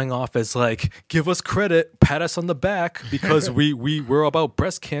without coming off as like, give us credit, pat us on the back because we're about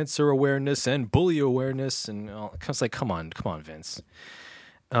breast cancer awareness and bully awareness, and it's like, come on, Vince.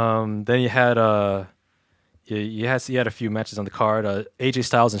 Then you had You had a few matches on the card. AJ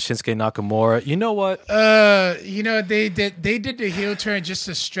Styles and Shinsuke Nakamura. You know what? They did the heel turn just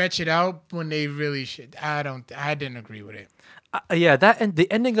to stretch it out when they really should. I didn't agree with it. The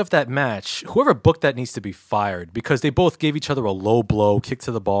ending of that match, whoever booked that needs to be fired because they both gave each other a low blow, kick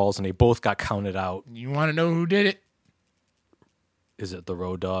to the balls, and they both got counted out. You want to know who did it? Is it the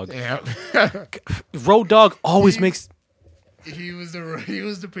Road Dogg? Yeah. Road Dogg always makes. He was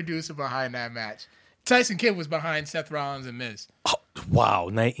the producer behind that match. Tyson Kidd was behind Seth Rollins and Miz. Oh, wow,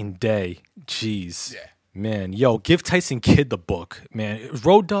 night and day. Jeez. Yeah. Man, give Tyson Kidd the book, man.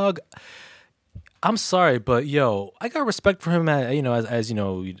 Road Dogg, I'm sorry, but I got respect for him as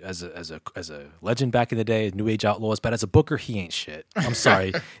a legend back in the day, New Age Outlaws, but as a booker, he ain't shit. I'm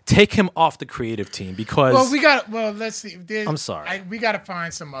sorry. Take him off the creative team because let's see. I'm sorry. We got to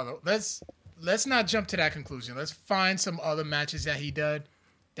find some other. Let's not jump to that conclusion. Let's find some other matches that he did.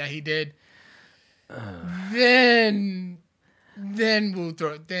 Then we'll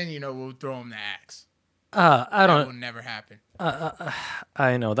throw him the axe. That will never happen.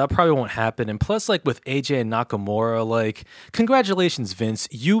 I know that probably won't happen. And plus, like with AJ and Nakamura, like congratulations, Vince,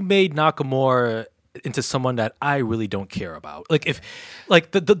 you made Nakamura into someone that I really don't care about. Like if,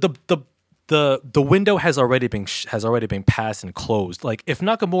 like the window has already been passed and closed. Like if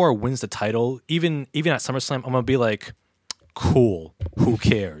Nakamura wins the title, even at SummerSlam, I'm gonna be like, cool. Who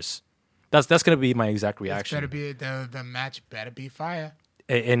cares? That's going to be my exact reaction. The match better be fire.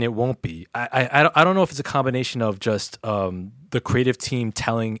 And it won't be. I don't know if it's a combination of just the creative team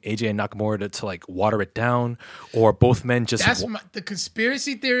telling AJ and Nakamura to like water it down, or both men just. That's the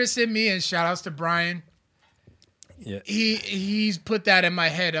conspiracy theorist in me, and shout outs to Brian. Yeah, he's put that in my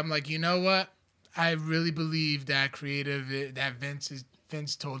head. I'm like, you know what? I really believe that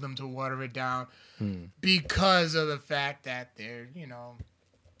Vince told them to water it down because of the fact that they're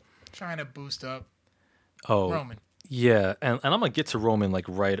trying to boost up Roman. Yeah, and I'm gonna get to Roman like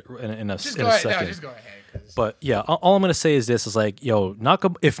right in a second. No, just go ahead. But yeah, all I'm gonna say is this: is like, if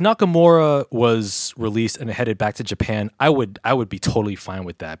Nakamura was released and headed back to Japan, I would be totally fine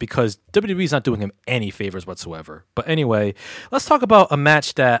with that because WWE's not doing him any favors whatsoever. But anyway, let's talk about a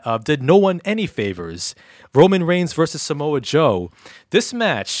match that did no one any favors: Roman Reigns versus Samoa Joe. This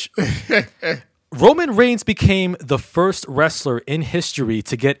match. Roman Reigns became the first wrestler in history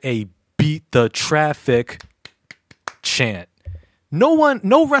to get a beat the traffic chant.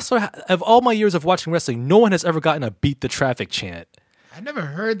 No wrestler of all my years of watching wrestling, no one has ever gotten a beat the traffic chant. I never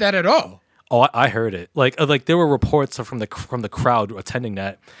heard that at all. Oh, I heard it. Like there were reports from the crowd attending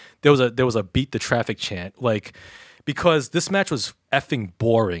that there was a beat the traffic chant. Like because this match was effing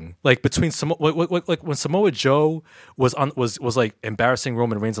boring. Like between when Samoa Joe was like embarrassing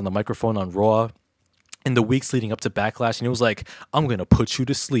Roman Reigns on the microphone on Raw. in the weeks leading up to Backlash, and he was like, "I'm gonna put you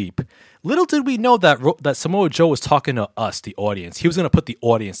to sleep." Little did we know that Samoa Joe was talking to us, the audience. He was gonna put the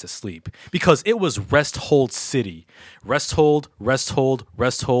audience to sleep because it was rest hold city, rest hold, rest hold,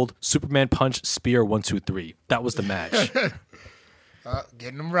 rest hold, Superman punch, spear, 1, 2, 3. That was the match.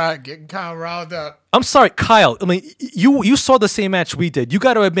 Getting them right, getting Kyle riled up. I'm sorry, Kyle. I mean, you saw the same match we did. You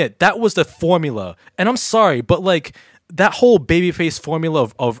got to admit that was the formula. And I'm sorry, but like that whole babyface formula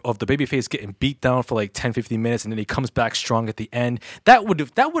of the babyface getting beat down for like 10, 15 minutes and then he comes back strong at the end, that would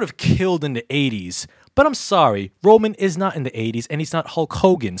have killed in the 80s. But I'm sorry, Roman is not in the 80s and he's not Hulk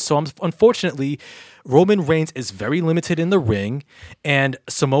Hogan. So unfortunately, Roman Reigns is very limited in the ring, and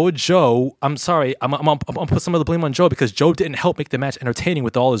Samoa Joe, I'm sorry, I'm gonna put some of the blame on Joe because Joe didn't help make the match entertaining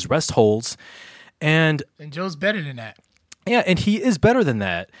with all his rest holds. And Joe's better than that. Yeah, and he is better than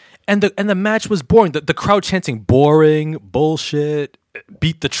that. And the match was boring. The crowd chanting boring, bullshit,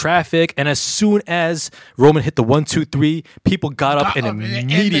 beat the traffic. And as soon as Roman hit the 1, 2, 3, people got up and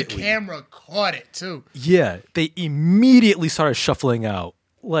immediately. And the camera caught it too. Yeah, they immediately started shuffling out.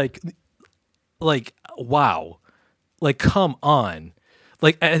 Like wow. Like, come on.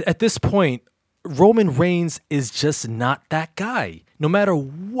 Like at this point, Roman Reigns is just not that guy. No matter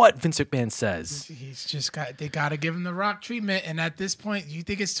what Vince McMahon says. He's just they got to give him the Rock treatment. And at this point, you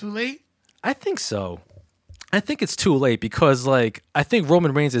think it's too late? I think so. I think it's too late because, like, I think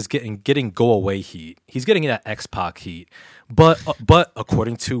Roman Reigns is getting go away heat. He's getting that X-Pac heat. But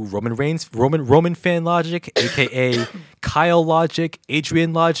according to Roman Reigns, Roman fan logic, aka Kyle logic,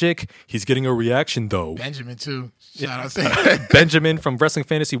 Adrian logic, he's getting a reaction though. Benjamin too. Shout out Benjamin from Wrestling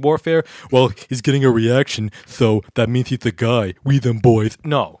Fantasy Warfare. Well, he's getting a reaction, so that means he's the guy. We them boys.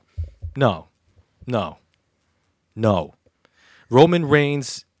 No. Roman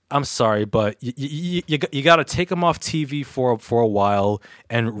Reigns, I'm sorry, but you got to take him off TV for a while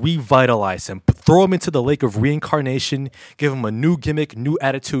and revitalize him. Throw him into the lake of reincarnation, give him a new gimmick, new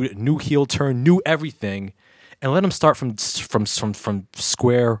attitude, new heel turn, new everything, and let him start from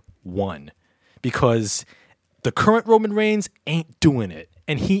square one. Because the current Roman Reigns ain't doing it,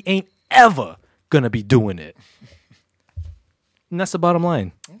 and he ain't ever gonna be doing it. And that's the bottom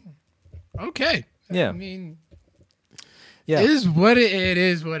line. Okay. Yeah. I mean, yeah. It is what it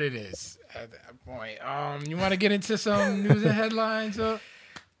is. What it is at that point. You want to get into some news and headlines?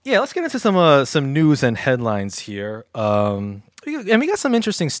 Yeah, let's get into some news and headlines here. And we got some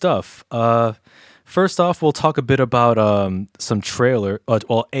interesting stuff. First off, we'll talk a bit about a trailer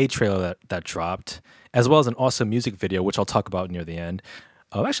that dropped, as well as an awesome music video, which I'll talk about near the end.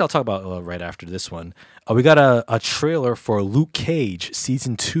 Actually, I'll talk about right after this one. We got a trailer for Luke Cage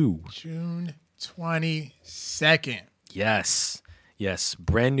Season 2. June 22nd. Yes.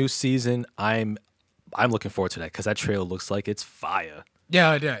 Brand new season. I'm looking forward to that because that trailer looks like it's fire.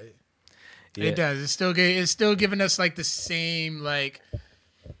 Yeah, it does. Yeah. It does. It's still giving us like the same like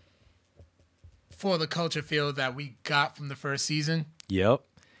for the culture feel that we got from the first season. Yep.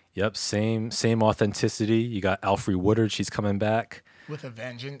 Same authenticity. You got Alfre Woodard. She's coming back with a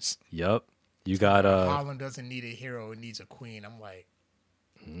vengeance. Yep. You got Harlem doesn't need a hero; it needs a queen. I'm like,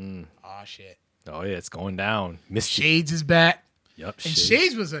 oh shit. Oh yeah, it's going down. Misty. Shades is back. Yep. And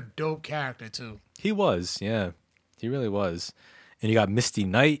Shades was a dope character too. He was, yeah. He really was. And you got Misty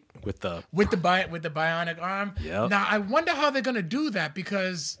Knight with the bionic arm. Yep. Now I wonder how they're gonna do that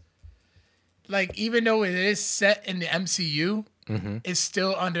because, like, even though it is set in the MCU, it's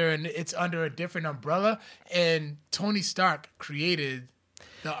still under a different umbrella. And Tony Stark created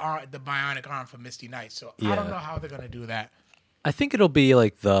the bionic arm for Misty Knight, so I don't know how they're gonna do that. I think it'll be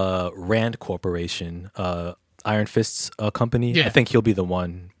like the Rand Corporation, Iron Fist's company. Yeah. I think he'll be the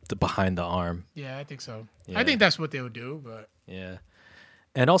one behind the arm. Yeah, I think so. Yeah. I think that's what they'll do, but yeah.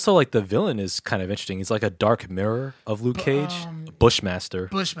 And also, like, the villain is kind of interesting. He's like a dark mirror of Luke Cage, Bushmaster.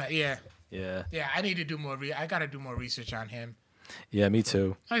 Yeah. Yeah. Yeah, I need to do more. I got to do more research on him. Yeah, me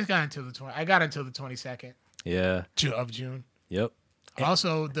too. I got until the 22nd. Yeah. Of June. Yep.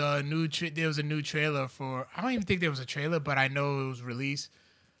 Also, there was a new trailer for. I don't even think there was a trailer, but I know it was released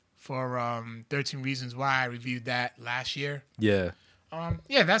for 13 Reasons Why. I reviewed that last year. Yeah.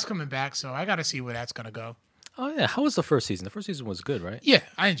 Yeah, that's coming back, so I got to see where that's gonna go. Oh yeah, how was the first season? The first season was good, right? Yeah,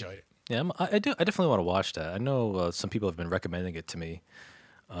 I enjoyed it. Yeah, I definitely want to watch that. I know some people have been recommending it to me,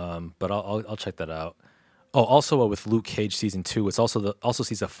 but I'll check that out. Oh, also with Luke Cage Season 2, it's also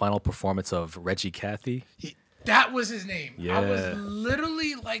sees the final performance of Reggie Cathy. That was his name. Yeah. I was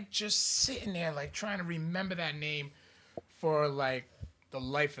literally like just sitting there like trying to remember that name for like the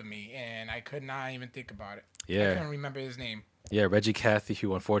life of me, and I could not even think about it. Yeah. I couldn't remember his name. Yeah, Reggie Cathy,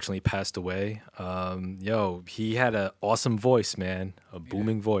 who unfortunately passed away. He had an awesome voice, man, a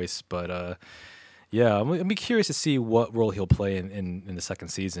booming voice. But Yeah, I'm be curious to see what role he'll play in the second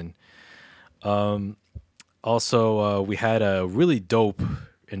season. Also, we had a really dope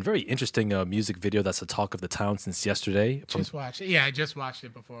and very interesting music video that's the talk of the town since yesterday. Just watched it. Yeah, I just watched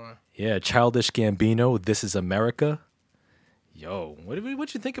it before. Yeah, Childish Gambino, "This Is America." Yo,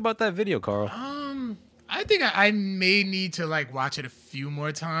 what you think about that video, Carl? I think I may need to like watch it a few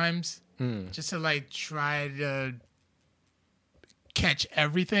more times just to like try to catch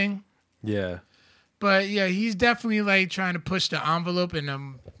everything. Yeah. But yeah, he's definitely like trying to push the envelope in a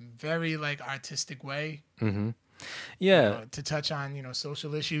very like artistic way. Mm-hmm. Yeah. To touch on,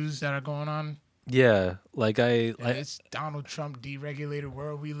 social issues that are going on. Yeah. Like it's Donald Trump deregulated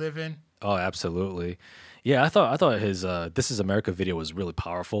world we live in. Oh, absolutely. Yeah, I thought his "This Is America" video was really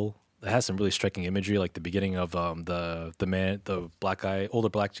powerful. It has some really striking imagery, like the beginning of the older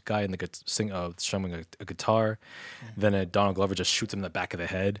black guy in the strumming a guitar. Then Donald Glover just shoots him in the back of the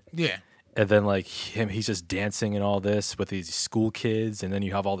head. Yeah. And then like he's just dancing and all this with these school kids, and then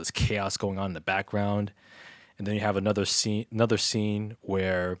you have all this chaos going on in the background. And then you have another scene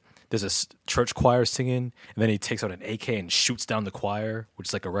where there's a church choir singing, and then he takes out an AK and shoots down the choir, which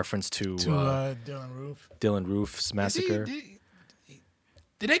is like a reference to Dylan Roof's massacre.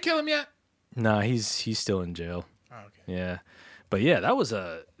 Did they kill him yet? Nah, he's still in jail. Oh, okay. Yeah, but yeah, that was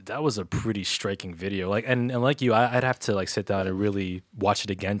a pretty striking video. Like and like you, I'd have to like sit down and really watch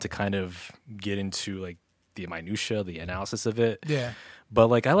it again to kind of get into like the minutia, the analysis of it. Yeah. But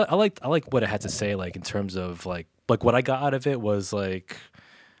like I like what it had to say, like in terms of like what I got out of it was like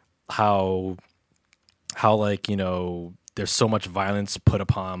how like there's so much violence put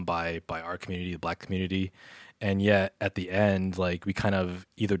upon by our community, the black community, and yet at the end like we kind of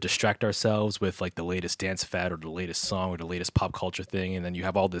either distract ourselves with like the latest dance fad or the latest song or the latest pop culture thing, and then you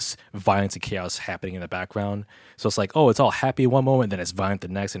have all this violence and chaos happening in the background. So it's like, oh, it's all happy one moment, then it's violent the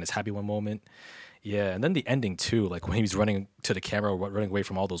next, and it's happy one moment. Yeah, and then the ending too, like when he was running to the camera, running away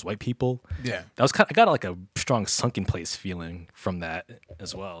from all those white people. Yeah, that was I got like a strong sunken place feeling from that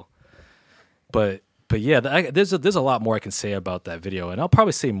as well. But yeah, there's a lot more I can say about that video, and I'll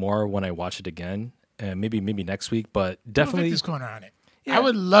probably say more when I watch it again, and maybe next week. But definitely Victor's Corner on it. Yeah. I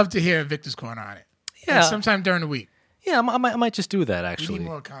would love to hear Victor's Corner on it. Yeah, like sometime during the week. Yeah, I might just do that actually. We need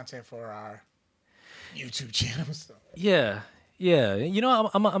more content for our YouTube channel. So. Yeah. Yeah,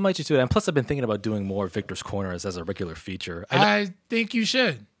 I might just do it. And plus, I've been thinking about doing more Victor's Corner as a regular feature. I think you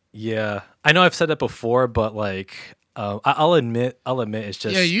should. Yeah, I know I've said that before, but like, I'll admit, it's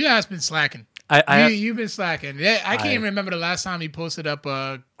just you guys been slacking. You've been slacking. I can't even remember the last time you posted up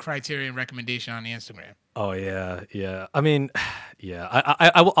a Criterion recommendation on the Instagram. Oh yeah. I mean, yeah.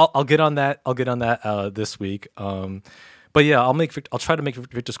 I'll get on that. I'll get on that this week. But yeah, I'll try to make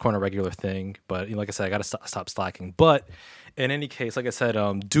Victor's Corner a regular thing. But like I said, I gotta stop slacking. But in any case, like I said,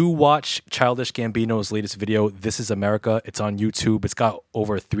 do watch Childish Gambino's latest video, "This Is America." It's on YouTube. It's got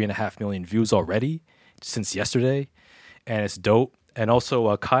over 3.5 million views already since yesterday, and it's dope. And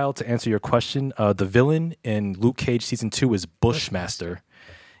also, Kyle, to answer your question, the villain in Luke Cage Season 2 is Bushmaster.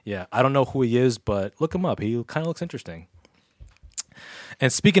 Yeah, I don't know who he is, but look him up. He kind of looks interesting.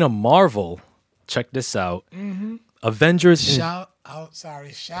 And speaking of Marvel, check this out. Mm-hmm. Avengers. Shout outs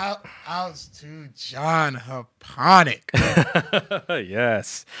to John Haponic.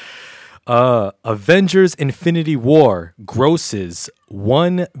 Yes. Avengers Infinity War grosses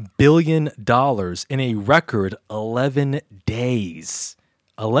 $1 billion in a record 11 days.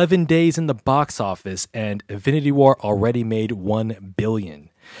 11 days in the box office, and Infinity War already made $1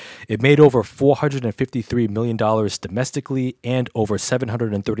 billion. It made over $453 million domestically and over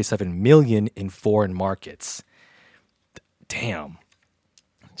 $737 million in foreign markets. Damn.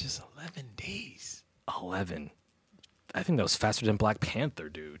 Just 11 days. 11. I think that was faster than Black Panther,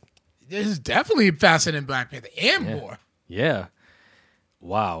 dude. This is definitely faster than Black Panther and more. Yeah.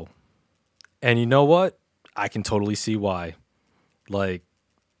 Wow. And you know what? I can totally see why. Just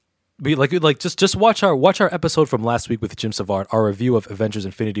watch our episode from last week with Jim Savard, our review of Avengers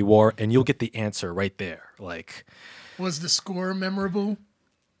Infinity War, and you'll get the answer right there. Like, was the score memorable?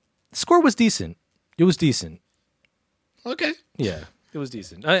 The score was decent. It was decent. Okay. Yeah, it was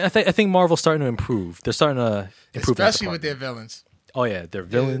decent. I think Marvel's starting to improve. They're starting to improve, especially with their villains. Oh yeah, their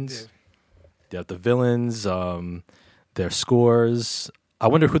villains. They have the villains. Their scores. I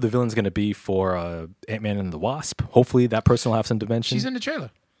wonder who the villain's going to be for Ant-Man and the Wasp. Hopefully, that person will have some dimension. She's in the trailer.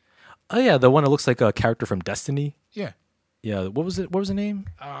 Oh yeah, the one that looks like a character from Destiny. Yeah. Yeah. What was it? What was the name?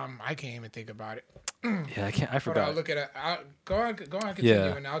 I can't even think about it. Yeah, I can't. I forgot. I'll look at it. Go on, continue,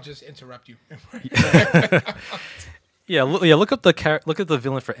 and I'll just interrupt you. Yeah, look up the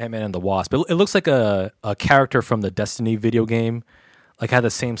villain for Ant-Man and the Wasp. It looks like a character from the Destiny video game. like had the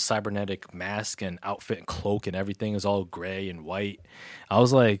same cybernetic mask and outfit and cloak and everything. It was all gray and white. I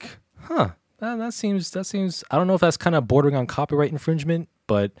was like, huh, that seems. I don't know if that's kind of bordering on copyright infringement,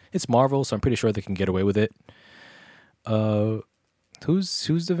 but it's Marvel, so I'm pretty sure they can get away with it. Who's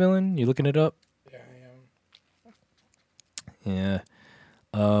the villain? You looking it up? Yeah, I am. Yeah.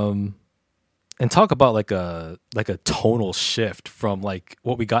 And talk about like a tonal shift from like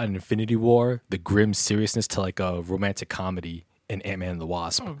what we got in Infinity War, the grim seriousness, to like a romantic comedy in Ant-Man and the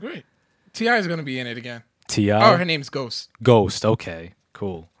Wasp. Oh, great. T.I. is going to be in it again. T.I.? Oh, her name's Ghost. Ghost, okay,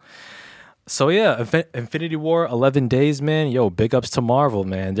 cool. So yeah, Infinity War, 11 days, man. Yo, big ups to Marvel,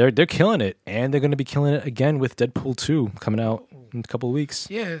 man. They're killing it, and they're going to be killing it again with Deadpool 2 coming out in a couple of weeks.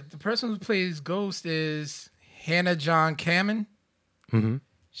 Yeah, the person who plays Ghost is Hannah John Kamen. Mm-hmm.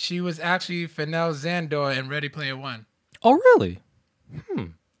 She was actually Fennel Zandor in Ready Player One. Oh, really?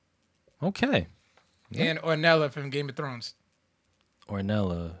 Okay. And Ornella from Game of Thrones.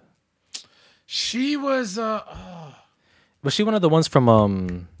 Ornella. She was Was she one of the ones from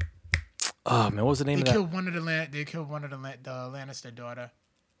oh man, what was the name they of that? killed one of the Lannister daughter.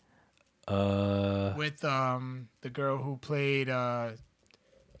 With the girl who played I'm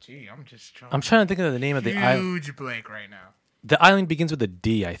trying to think of the name of the island. huge blank right now. The island begins with a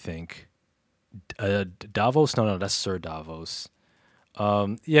D, I think. Davos? No, that's Sir Davos.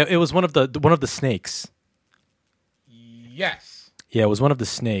 Yeah, it was one of the snakes. Yes. Yeah, it was one of the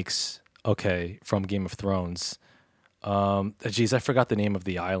snakes. Okay, from Game of Thrones. Geez, I forgot the name of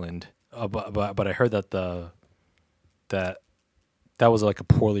the island. But I heard that that was like a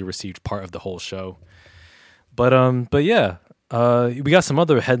poorly received part of the whole show. But yeah. We got some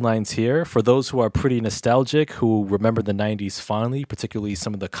other headlines here for those who are pretty nostalgic, who remember the 90s fondly, particularly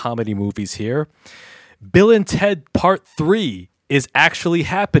some of the comedy movies here. Bill and Ted Part 3 is actually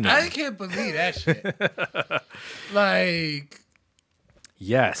happening. I can't believe that shit. Like,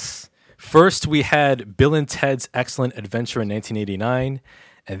 yes. First, we had Bill and Ted's Excellent Adventure in 1989,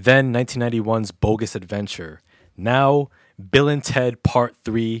 and then 1991's Bogus Adventure. Now, Bill and Ted Part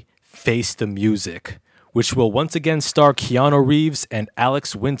 3, Face the Music, which will once again star Keanu Reeves and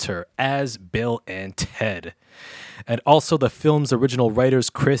Alex Winter as Bill and Ted. And also the film's original writers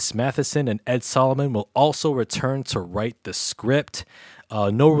Chris Matheson and Ed Solomon will also return to write the script.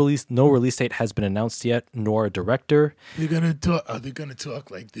 No release date has been announced yet, nor a director. are they gonna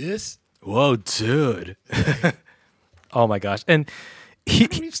talk like this? Whoa, dude. Oh my gosh. And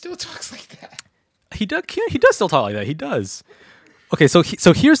Keanu Reeves still talks like that. He does still talk like that. He does. Okay, so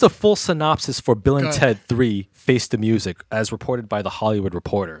here's the full synopsis for Bill and Ted 3, Face the Music, as reported by The Hollywood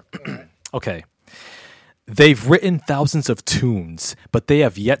Reporter. Okay. They've written thousands of tunes, but they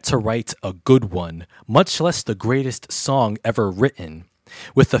have yet to write a good one, much less the greatest song ever written.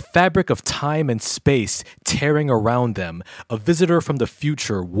 With the fabric of time and space tearing around them, a visitor from the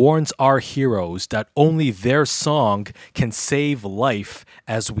future warns our heroes that only their song can save life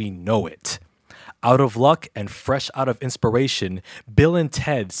as we know it. Out of luck and fresh out of inspiration, Bill and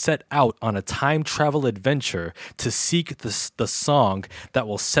Ted set out on a time travel adventure to seek the song that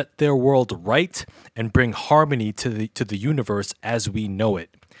will set their world right and bring harmony to the universe as we know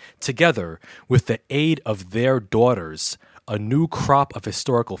it. Together, with the aid of their daughters, a new crop of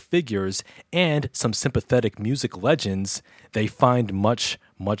historical figures, and some sympathetic music legends, they find much,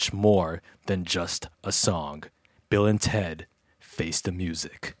 much more than just a song. Bill and Ted, Face the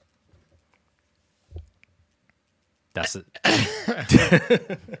Music. That's it.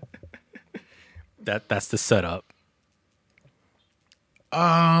 That's the setup.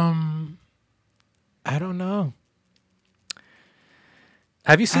 I don't know.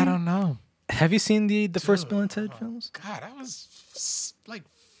 Have you seen? I don't know. Have you seen the first Bill and Ted films? God, I was like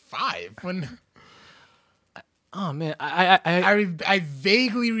 5 when. Oh man, I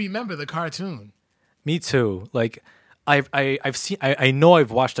vaguely remember the cartoon. Me too. Like I've seen. I know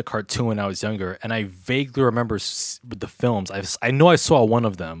I've watched a cartoon when I was younger, and I vaguely remember the films. I know I saw one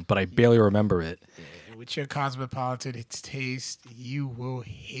of them, but I barely remember it. With your cosmopolitan taste, you will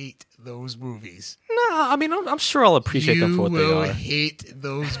hate those movies. No, I mean I'm sure I'll appreciate them for what they are. You will hate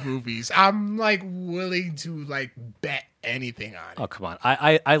those movies. I'm like willing to like bet anything on it. Oh come on,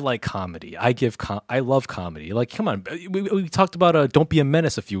 I like comedy. I love comedy. Like come on, we talked about Don't Be a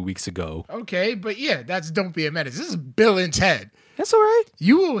Menace a few weeks ago. Okay, but yeah, that's Don't Be a Menace. This is Bill and Ted. That's all right.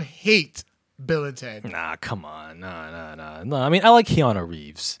 You will hate Bill and Ted. Nah, come on, no. I mean I like Keanu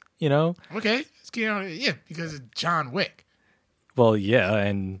Reeves. You know. Okay, it's Keanu. Yeah, because of John Wick. Well, yeah,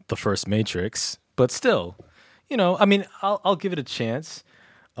 and the first Matrix, but still, you know, I mean, I'll give it a chance.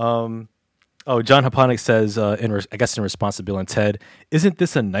 John Haponic says, I guess in response to Bill and Ted, isn't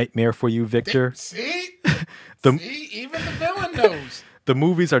this a nightmare for you, Victor? See, even the villain knows. The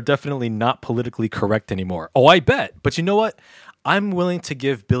movies are definitely not politically correct anymore. Oh, I bet. But you know what? I'm willing to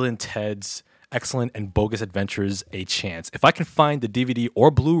give Bill and Ted's Excellent and Bogus Adventures a chance. If I can find the DVD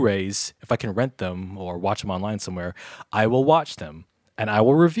or Blu-rays, if I can rent them or watch them online somewhere, I will watch them and I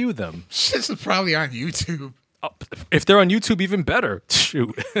will review them. Shit's probably on YouTube. If they're on YouTube, even better.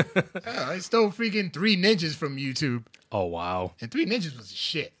 Shoot. I stole freaking Three Ninjas from YouTube. Oh, wow. And Three Ninjas was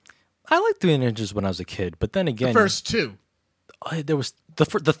shit. I liked Three Ninjas when I was a kid, but then again... The first two. There was the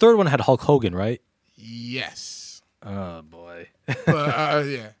third one had Hulk Hogan, right? Yes. Oh, boy. But,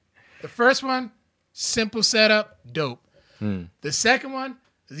 yeah. The first one, simple setup, dope. The second one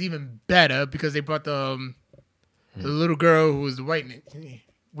is even better because they brought the little girl who was the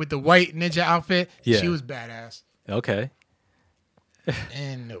with the white ninja outfit. Yeah. She was badass. Okay.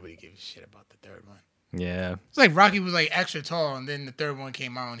 And nobody gave a shit about the third one. Yeah. It's like Rocky was like extra tall, and then the third one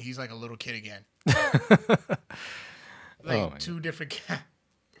came out, and he's like a little kid again. Two different cats.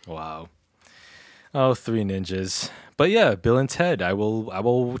 Wow. Oh, Three Ninjas. But yeah, Bill and Ted. I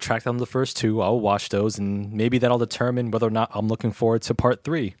will track down the first two. I'll watch those, and maybe that'll determine whether or not I'm looking forward to part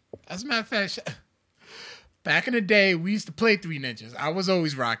 3. As a matter of fact, back in the day, we used to play Three Ninjas. I was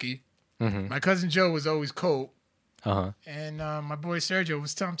always Rocky. Mm-hmm. My cousin Joe was always Colt. Uh-huh. And my boy Sergio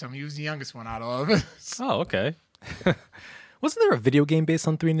was Tum Tum. He was the youngest one out of all of us. Oh, okay. Wasn't there a video game based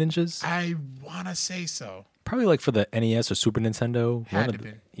on Three Ninjas? I want to say so. Probably like for the NES or Super Nintendo. Had to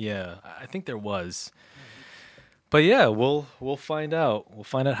be. Yeah, I think there was. But yeah, we'll find out. We'll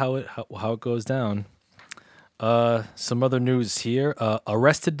find out how it goes down. Some other news here.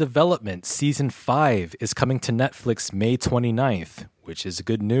 Arrested Development Season 5 is coming to Netflix May 29th, which is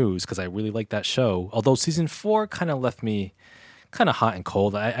good news because I really like that show. Although Season 4 kind of left me kind of hot and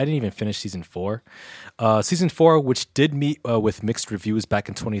cold. I didn't even finish Season 4. Season 4, which did meet with mixed reviews back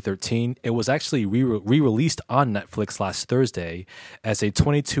in 2013, it was actually re-released on Netflix last Thursday as a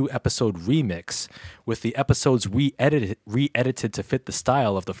 22-episode remix, with the episodes re-edited to fit the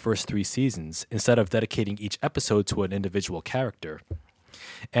style of the first 3 seasons, instead of dedicating each episode to an individual character.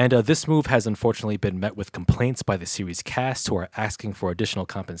 And this move has unfortunately been met with complaints by the series cast, who are asking for additional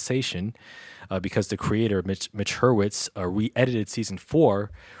compensation because the creator, Mitch Hurwitz, re-edited Season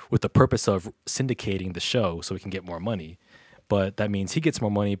 4 with the purpose of syndicating the show so he can get more money. But that means he gets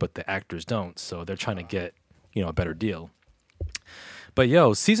more money, but the actors don't. So they're trying to get, a better deal. But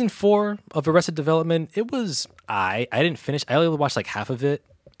Season 4 of Arrested Development, it was... I didn't finish. I only watched like half of it.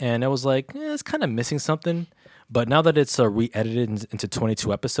 And I was like, it's kind of missing something. But now that it's re-edited into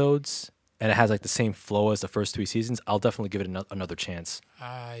 22 episodes and it has like the same flow as the first 3 seasons, I'll definitely give it another chance.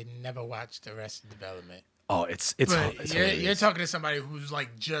 I never watched Arrested Development. Oh, it's you're talking to somebody who's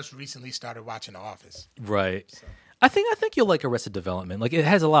like just recently started watching The Office, right? So. I think you'll like Arrested Development. Like it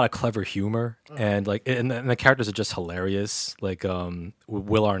has a lot of clever humor and like and the characters are just hilarious. Like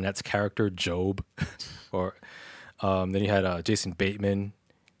Will Arnett's character Job, or then you had Jason Bateman.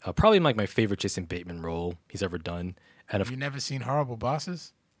 Probably like my favorite Jason Bateman role he's ever done. And have you never seen Horrible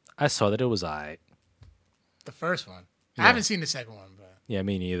Bosses? I saw that it was The first one. Yeah. I haven't seen the second one, but yeah,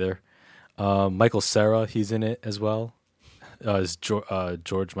 me neither. Michael Cera, he's in it as well. Is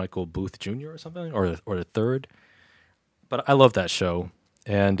George Michael Booth Jr. or something, or the third. But I love that show,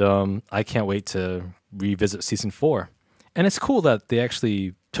 and I can't wait to revisit Season 4. And it's cool that they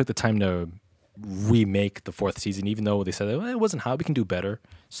actually took the time to remake the 4th season, even though they said it wasn't hot, we can do better.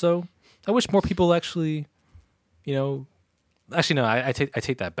 So I wish more people actually, actually no, I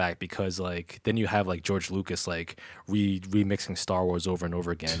take that back, because like then you have like George Lucas like remixing Star Wars over and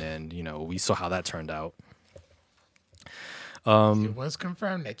over again, and we saw how that turned out. It was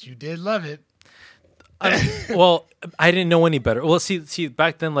confirmed that you did love it. Well, I didn't know any better. Well, see,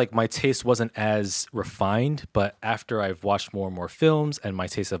 back then, like my taste wasn't as refined. But after I've watched more and more films and my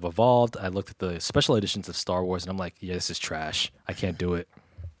tastes have evolved, I looked at the special editions of Star Wars and I'm like, yeah, this is trash. I can't do it.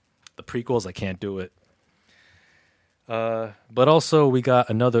 The prequels, I can't do it. But also, we got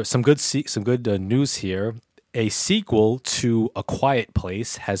some good news here. A sequel to A Quiet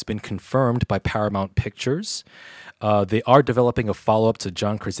Place has been confirmed by Paramount Pictures. They are developing a follow-up to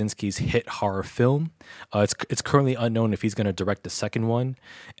John Krasinski's hit horror film. It's currently unknown if he's going to direct the second one,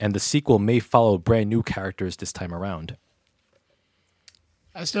 and the sequel may follow brand new characters this time around.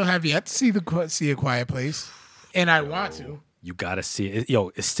 I still have yet to see A Quiet Place, and I want to. You gotta see it.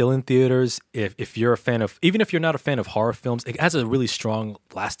 It's still in theaters. If you're a fan of, even if you're not a fan of horror films, it has a really strong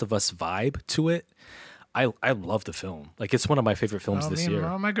Last of Us vibe to it. I love the film. Like, it's one of my favorite films this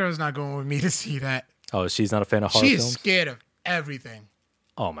year. My girl's not going with me to see that. Oh, she's not a fan of horror films? She's scared of everything.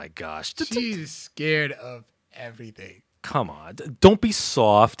 Oh, my gosh. She's scared of everything. Come on, don't be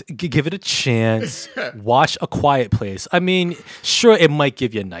soft. Give it a chance. Watch A Quiet Place. I mean, sure, it might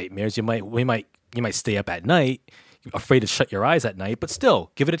give you nightmares. You might stay up at night, afraid to shut your eyes at night. But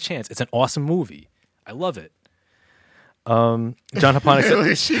still, give it a chance. It's an awesome movie. I love it. John Haponic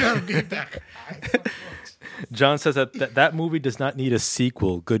said, She don't get that. John says that movie does not need a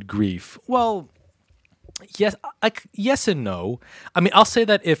sequel. Good grief. Well, yes, yes and no. I mean, I'll say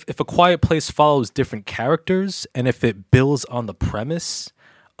that if A Quiet Place follows different characters and if it builds on the premise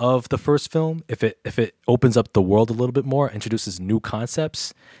of the first film, if it opens up the world a little bit more, introduces new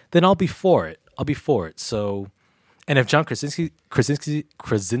concepts, then I'll be for it. So, and if John Krasinski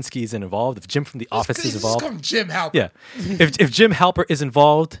is involved, if Jim from The Office is involved, Jim Halpert. yeah, if Jim Halpert is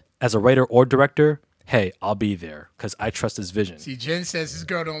involved as a writer or director, hey, I'll be there because I trust his vision. See, Jen says his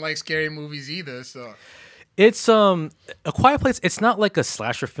girl don't like scary movies either, so. It's A Quiet Place. It's not like a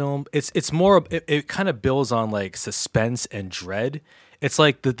slasher film. It's more. It kind of builds on like suspense and dread. It's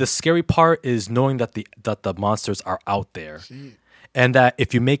like the scary part is knowing that the monsters are out there, and that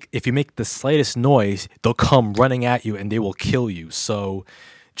if you make the slightest noise, they'll come running at you and they will kill you. So,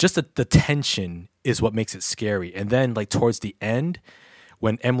 just the tension is what makes it scary. And then like towards the end,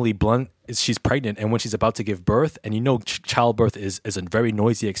 when Emily Blunt she's pregnant and when she's about to give birth, and childbirth is a very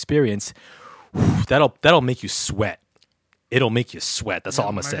noisy experience. That'll make you sweat. It'll make you sweat. That's all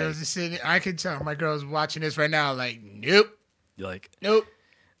I'm gonna say. I can tell my girl's watching this right now. Like, nope. You're like, nope.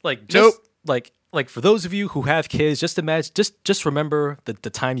 Like, just like for those of you who have kids, just imagine, just remember the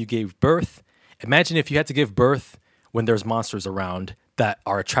time you gave birth. Imagine if you had to give birth when there's monsters around that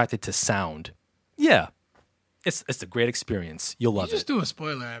are attracted to sound. Yeah, it's a great experience. You'll love it. You just threw a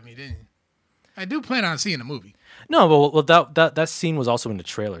spoiler at me, didn't you? I do plan on seeing the movie. No, well, that scene was also in the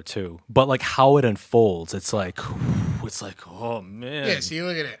trailer too. But like how it unfolds, it's like, oh man. Yeah, see,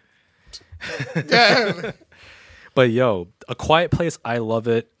 look at it. But yo, A Quiet Place, I love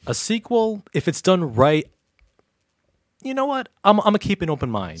it. A sequel, if it's done right, you know what? I'm gonna keep an open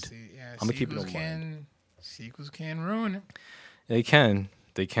mind. I'm gonna keep an open mind. Sequels can ruin it. They can.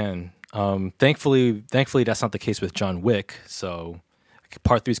 Thankfully, that's not the case with John Wick. So.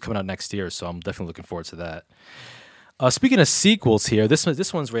 Part 3 is coming out next year, so I'm definitely looking forward to that. Speaking of sequels here, this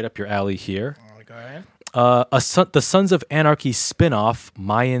one's right up your alley here. Oh, go ahead. The Sons of Anarchy spinoff,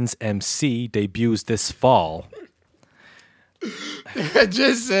 Mayans MC, debuts this fall. I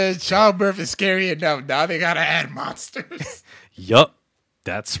just said childbirth is scary enough. Now they gotta add monsters. Yup,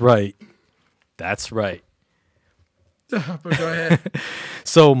 that's right. But go ahead.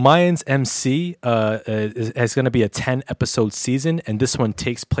 So Mayans MC is going to be a 10-episode season, and this one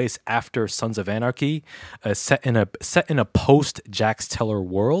takes place after Sons of Anarchy, set in a post Jax Teller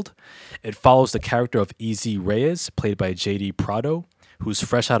world. It follows the character of EZ Reyes, played by JD Prado, who's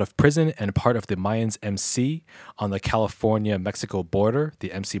fresh out of prison and part of the Mayans MC on the California-Mexico border,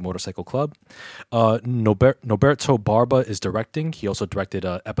 the MC Motorcycle Club. Noberto Barba is directing. He also directed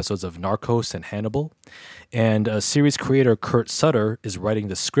episodes of Narcos and Hannibal. And series creator Kurt Sutter is writing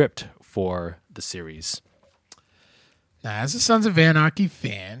the script for the series. Now, as a Sons of Anarchy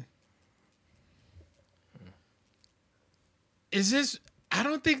fan, I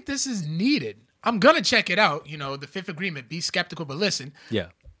don't think this is needed. I'm going to check it out. You know, the Fifth Agreement, be skeptical, but listen. Yeah.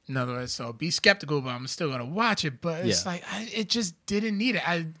 In other words, so be skeptical, but I'm still going to watch it. But it's like, it just didn't need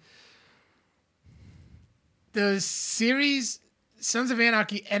it. The series, Sons of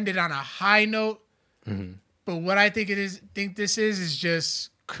Anarchy, ended on a high note. Mm-hmm. But what I think this is just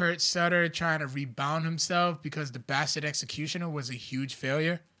Kurt Sutter trying to rebound himself because The Bastard Executioner was a huge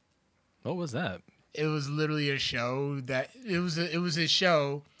failure. What was that? It was literally a show it was a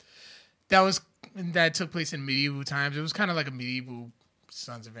show that took place in medieval times. It was kind of like a medieval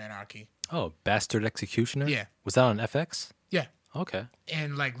Sons of Anarchy. Oh, Bastard Executioner? Yeah. Was that on FX? Yeah. Okay.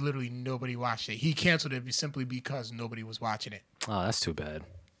 And like literally nobody watched it. He canceled it simply because nobody was watching it. Oh, that's too bad.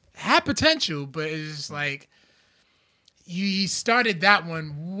 Had potential, but it's just like he started that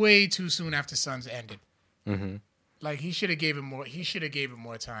one way too soon after Sons ended. Mm-hmm. Like he should have gave him more. He should have gave him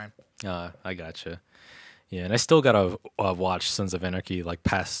more time. I gotcha. Yeah, and I still gotta watch Sons of Anarchy like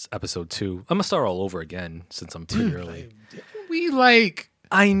past episode 2. I'm gonna start all over again since I'm pretty early.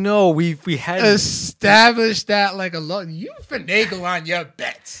 I know we had established that like a lot. You finagle on your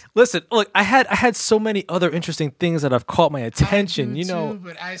bets. Listen, look, I had so many other interesting things that have caught my attention. You know,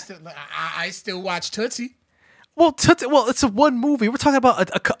 but I still watch Tootsie. Well, it's a one movie. We're talking about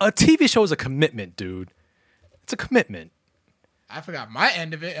a TV show is a commitment, dude. It's a commitment. I forgot my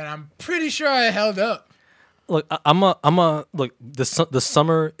end of it, and I'm pretty sure I held up. Look, look. The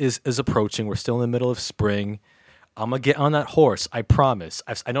summer is approaching. We're still in the middle of spring. I'm gonna get on that horse. I promise.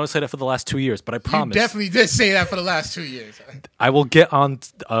 I know I said it for the last 2 years, but I promise. You definitely did say that for the last 2 years. I will get on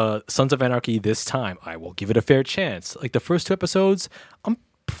Sons of Anarchy this time. I will give it a fair chance. Like the first 2 episodes, I'm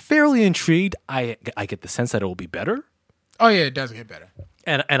fairly intrigued. I get the sense that it will be better. Oh yeah, it does get better.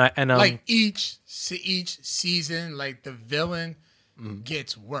 And like each season, like the villain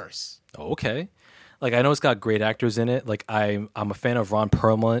gets worse. Okay. Like I know it's got great actors in it. Like I'm a fan of Ron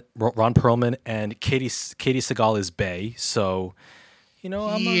Perlman and Katie Sagal is Bay. So, you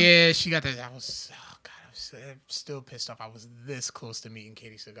know, she got that. I was I'm still pissed off. I was this close to meeting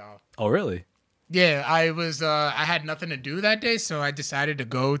Katie Sagal. Oh, really? Yeah, I was. I had nothing to do that day, so I decided to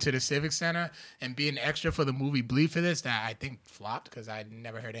go to the Civic Center and be an extra for the movie Bleed for This. That I think flopped because I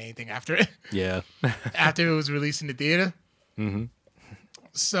never heard anything after it. Yeah. After it was released in the theater. Mm-hmm.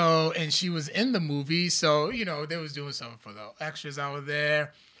 So, and she was in the movie, so you know they was doing something for the extras out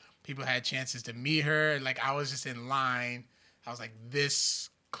there. People had chances to meet her. Like I was just in line. I was like this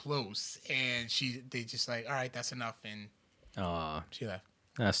close, and they just like, all right, that's enough, and she left.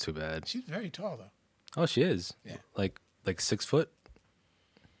 That's too bad. She's very tall though. Oh, she is. Yeah. Like 6 foot.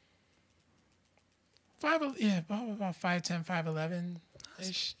 Probably about 5'10", 5'11".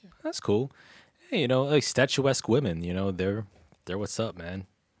 -ish. That's cool. Hey, you know, like statuesque women, you know, they're what's up, man.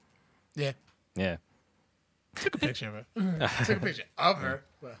 Yeah. Yeah. Took a picture of her. Took a picture of her.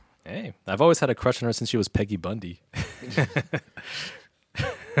 Well. Hey, I've always had a crush on her since she was Peggy Bundy.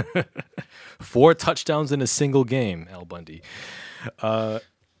 4 touchdowns in a single game, Al Bundy.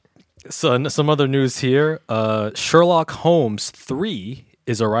 So some other news here. Sherlock Holmes 3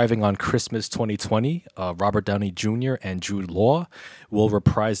 is arriving on Christmas 2020. Robert Downey Jr. and Jude Law will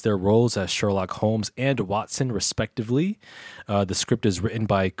reprise their roles as Sherlock Holmes and Watson, respectively. The script is written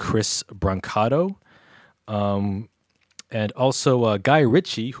by Chris Brancato. And also Guy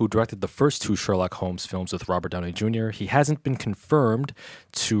Ritchie, who directed the first 2 Sherlock Holmes films with Robert Downey Jr., he hasn't been confirmed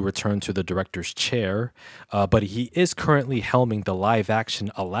to return to the director's chair, but he is currently helming the live-action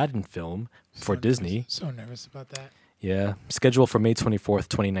Aladdin film for Disney. So nervous about that. Yeah, scheduled for May 24th,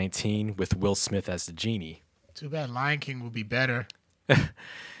 2019, with Will Smith as the genie. Too bad Lion King will be better.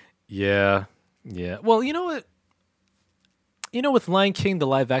 Yeah. Well, you know what? You know, with Lion King, the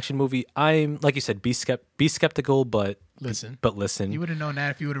live-action movie, I'm, like you said, be skeptical, but listen. You would have known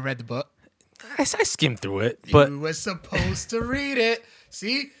that if you would have read the book. I skimmed through it, but you were supposed to read it.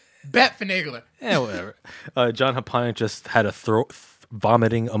 See? Bet finagler. Yeah, whatever. John Haponic just had a throat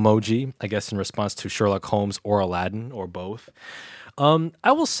vomiting emoji, I guess, in response to Sherlock Holmes or Aladdin or both.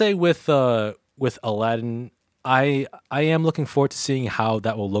 I will say with Aladdin, I am looking forward to seeing how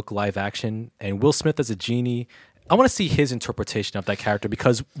that will look live action, and Will Smith as a genie. I want to see his interpretation of that character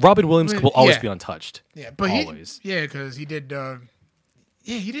because Robin Williams will always be untouched. Yeah, but always. Because he did.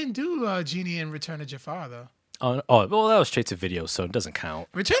 He didn't do Genie in Return of Jafar though. Well, that was straight to video, so it doesn't count.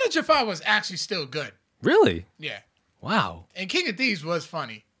 Return of Jafar was actually still good. Really? Yeah. Wow. And King of Thieves was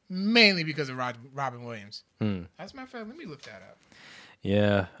funny, mainly because of Robin Williams. That's my favorite. Let me look that up.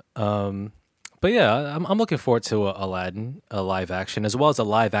 Yeah. But yeah, I'm looking forward to Aladdin, a live action, as well as a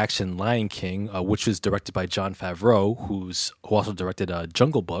live action Lion King, which was directed by Jon Favreau, who also directed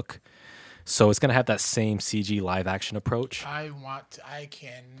Jungle Book. So it's gonna have that same CG live action approach. I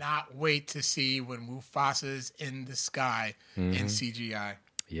cannot wait to see when Mufasa's in the sky in CGI.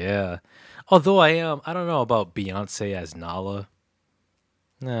 Yeah. Although I don't know about Beyonce as Nala.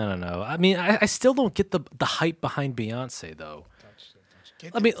 I don't know. I mean, I still don't get the hype behind Beyonce though.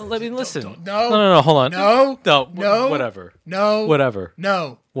 Let me listen. No, hold on. No. Whatever. No. Whatever.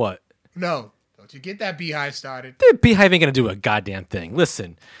 No. What? No. Don't you get that beehive started. The Beehive ain't gonna do a goddamn thing.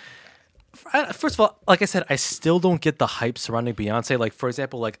 Listen. First of all, like I said, I still don't get the hype surrounding Beyonce. Like, for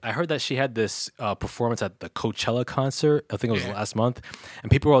example, like I heard that she had this performance at the Coachella concert. I think it was last month, and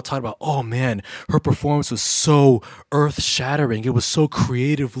people were all talking about, "Oh man, her performance was so earth-shattering. It was so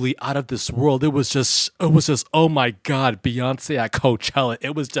creatively out of this world. It was just, oh my god, Beyonce at Coachella.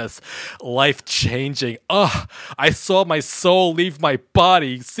 It was just life-changing. I saw my soul leave my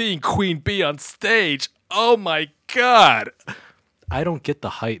body seeing Queen Bee on stage. Oh my god." I don't get the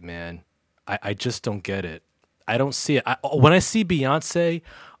hype, man. I just don't get it. I don't see it. When I see Beyonce,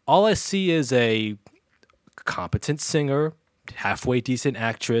 all I see is a competent singer, halfway decent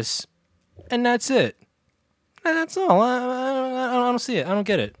actress, and that's it. And that's all. I don't see it. I don't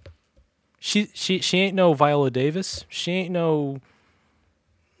get it. She ain't no Viola Davis. She ain't no.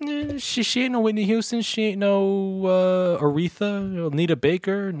 She ain't no Whitney Houston. She ain't no Aretha, Anita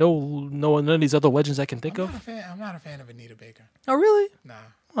Baker. None of these other legends I can think of. I'm not a fan of Anita Baker. Oh really? Nah.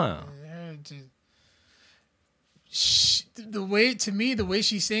 Wow. The way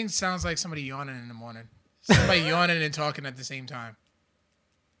she sings sounds like somebody yawning in the morning. Somebody yawning and talking at the same time.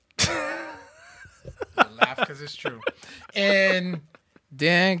 I laugh because it's true. And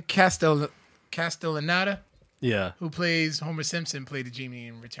Dan Castellaneta, Yeah. who plays Homer Simpson, played the genie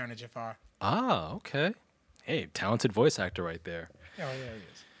in Return of Jafar. Ah, okay. Hey, talented voice actor right there. Oh, yeah, he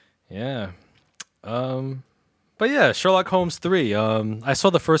is. Yeah. But yeah, Sherlock Holmes 3. I saw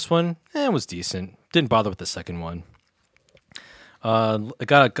the first one. It was decent. Didn't bother with the second one. I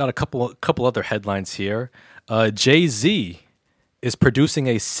got a couple other headlines here. Jay-Z is producing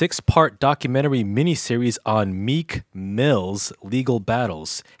a 6-part documentary miniseries on Meek Mill's legal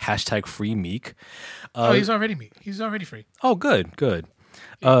battles. # free Meek. He's already Meek. He's already free. Oh, good.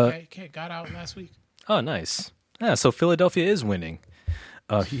 He got out last week. Oh, nice. Yeah, so Philadelphia is winning.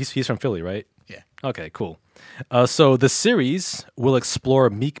 He's from Philly, right? Yeah. Okay, cool. So the series will explore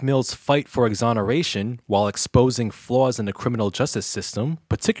Meek Mill's fight for exoneration while exposing flaws in the criminal justice system,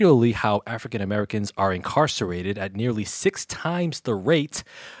 particularly how African Americans are incarcerated at nearly 6 times the rate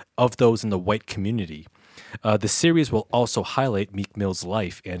of those in the white community. The series will also highlight Meek Mill's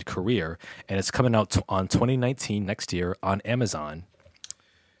life and career, and it's coming out on 2019 next year on Amazon.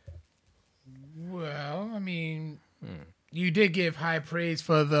 Well, I mean, you did give high praise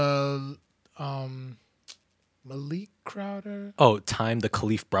for the Malik Crowder. Oh, Time, the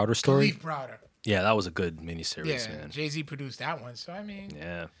Khalif Browder story? Khalif Browder. Yeah, that was a good miniseries, Yeah, man. Jay-Z produced that one. So, I mean,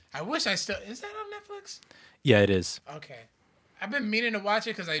 Yeah. I wish I still... Is that on Netflix? Yeah, it is. Okay. I've been meaning to watch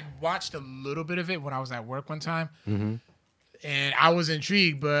it because I watched a little bit of it when I was at work one time. Mm-hmm. And I was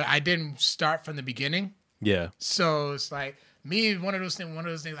intrigued, but I didn't start from the beginning. Yeah. So it's like me, one of those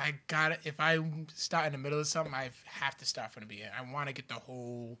things. I got it. If I start in the middle of something, I have to start from the beginning. I want to get the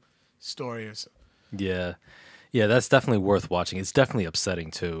whole story or so. Yeah. Yeah, that's definitely worth watching. It's definitely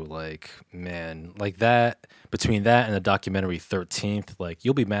upsetting too. Like, man, like that, between that and the documentary 13th, like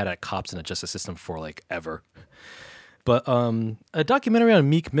you'll be mad at cops and the justice system for like ever. But a documentary on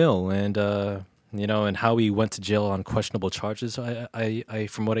Meek Mill and and how he went to jail on questionable charges, I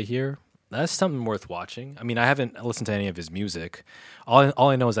from what I hear, that's something worth watching. I mean, I haven't listened to any of his music. All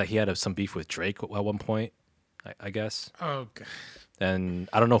I know is that he had some beef with Drake at one point, I guess. Oh, God. And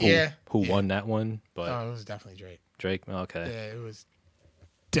I don't know who won that one, but it was definitely Drake. Drake. Okay. Yeah, it was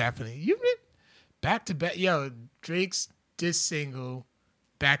definitely. You back to back. Yo, Drake's this single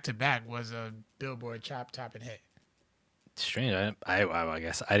back to back was a Billboard topping hit. Strange. I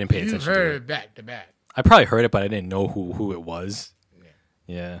guess I didn't pay attention. You heard to it back to back. I probably heard it, but I didn't know who it was.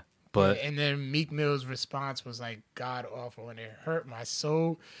 Yeah. But and then Meek Mill's response was like god awful, and it hurt my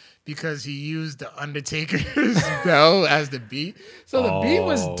soul because he used the Undertaker's bell as the beat. So the beat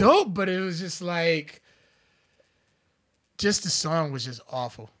was dope, but it was just like, just the song was just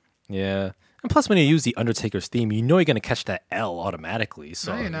awful. Yeah, and plus when you use the Undertaker's theme, you know you're gonna catch that L automatically.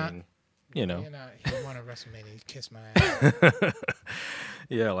 So no, you're not. You know, you're not. He won a WrestleMania. He kissed my ass.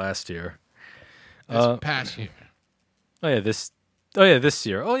 Yeah, last year. This past year. This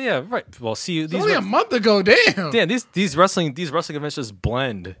year. Oh yeah, right. Well, see, these only a month ago. Damn. Damn, these wrestling events just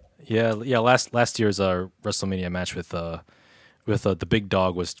blend. Yeah. Last year's WrestleMania match with the big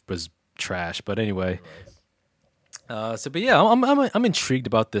dog was trash. But anyway, but yeah, I'm intrigued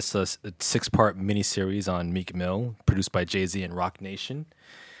about this 6-part miniseries on Meek Mill, produced by Jay-Z and Rock Nation.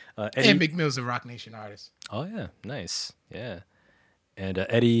 And Meek Mill's a Rock Nation artist. Oh yeah, nice. Yeah, and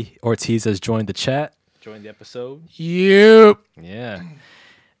Eddie Ortiz has joined the chat. Join the episode. Yep. Yeah.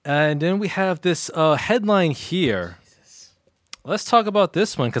 And then we have this headline here. Jesus. Let's talk about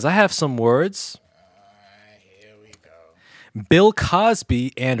this one because I have some words. Here we go. Bill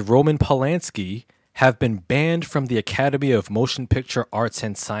Cosby and Roman Polanski have been banned from the Academy of Motion Picture Arts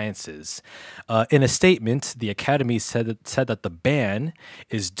and Sciences. In a statement, the Academy said that the ban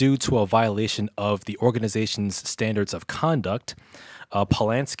is due to a violation of the organization's standards of conduct.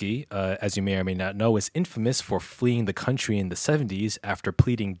 Polanski, as you may or may not know, is infamous for fleeing the country in the 70s after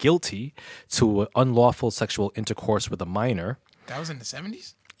pleading guilty to unlawful sexual intercourse with a minor. That was in the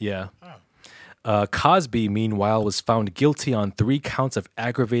 70s? Yeah. Oh. Cosby, meanwhile, was found guilty on 3 counts of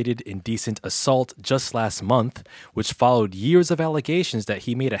aggravated indecent assault just last month, which followed years of allegations that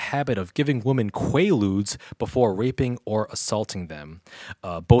he made a habit of giving women quaaludes before raping or assaulting them.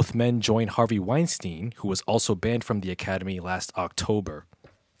 Both men joined Harvey Weinstein, who was also banned from the Academy last October.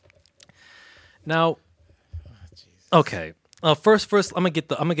 Now, okay. First, I'm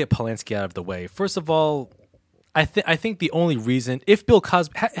gonna get Polanski out of the way. First of all, I think the only reason, if Bill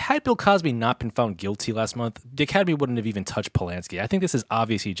Cosby had Bill Cosby not been found guilty last month, the Academy wouldn't have even touched Polanski. I think this is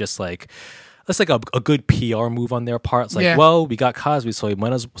obviously just like that's like a good PR move on their part. It's like, well, we got Cosby, so we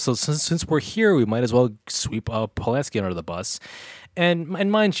might as so since we're here, we might as well sweep Polanski under the bus. And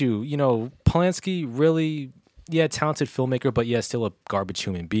mind you, Polanski really, talented filmmaker, but still a garbage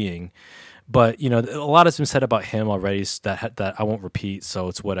human being. But a lot has been said about him already that I won't repeat. So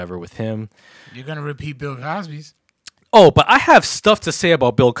it's whatever with him. You're gonna repeat Bill Cosby's. Oh, but I have stuff to say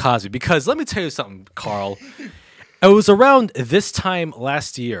about Bill Cosby because let me tell you something, Carl. It was around this time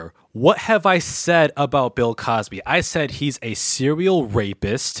last year. What have I said about Bill Cosby? I said he's a serial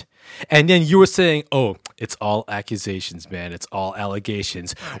rapist. And then you were saying, oh, it's all accusations, man. It's all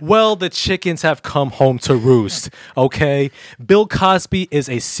allegations. Well, the chickens have come home to roost, okay? Bill Cosby is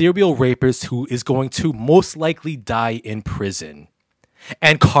a serial rapist who is going to most likely die in prison.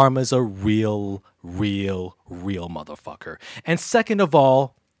 And karma's a real motherfucker. And second of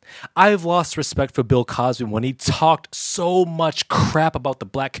all, I've lost respect for Bill Cosby when he talked so much crap about the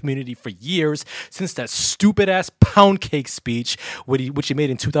black community for years, since that stupid ass pound cake speech which he made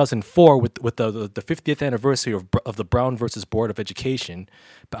in 2004 with the 50th anniversary of the Brown versus Board of Education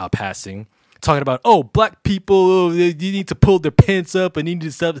passing. Talking about, black people, you need to pull their pants up and need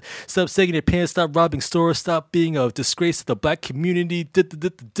to stop sagging their pants, stop robbing stores, stop being a disgrace to the black community,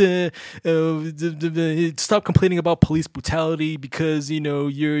 stop complaining about police brutality because,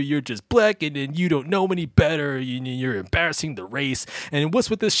 you're just black and you don't know any better, you're embarrassing the race. And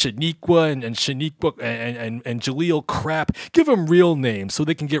what's with this Shaniqua and Shaniqua and Jaleel crap? Give them real names so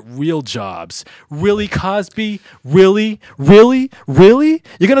they can get real jobs. Really, Cosby? Really? You're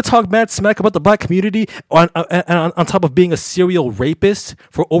going to talk mad smack about the black community on top of being a serial rapist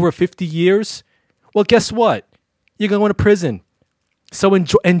for over 50 years? Well, guess what? You're going to prison. So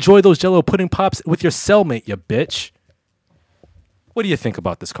enjoy those Jell-O pudding pops with your cellmate, you bitch. What do you think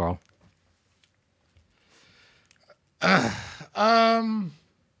about this, Carl? I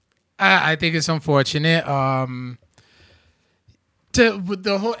think it's unfortunate. With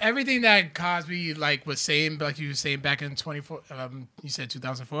the whole everything that Cosby was saying, like you were saying back in 24. You said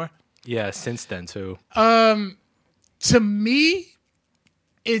 2004. Yeah, since then too. To me,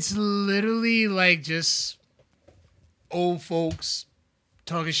 it's literally just old folks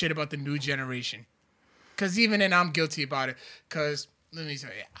talking shit about the new generation. Because even then, I'm guilty about it. Because let me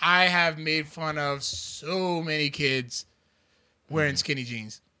tell you, I have made fun of so many kids wearing skinny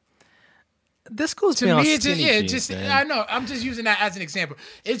jeans. This goes to beyond me. It skinny just jeans, man. I know. I'm just using that as an example.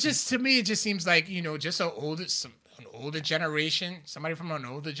 It's just to me, it just seems like just an older generation, somebody from an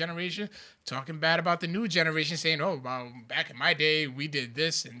older generation talking bad about the new generation, saying, "Oh, well, back in my day, we did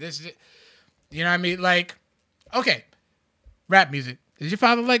this and this." You know what I mean? Okay, rap music. Does your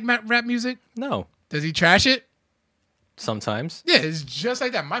father like rap music? No. Does he trash it? Sometimes. Yeah, it's just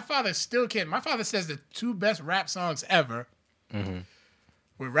like that. My father still can't. My father says the two best rap songs ever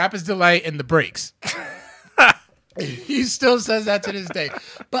were Rapper's Delight and The Breaks. He still says that to this day.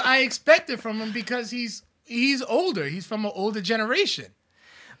 But I expect it from him because he's older. He's from an older generation.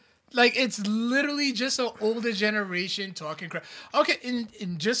 It's literally just an older generation talking crap. Okay,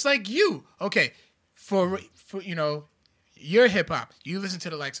 and just like you. Okay, for your hip hop, you listen to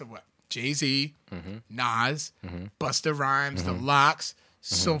the likes of what? Jay-Z, Nas, Busta Rhymes, The Lox,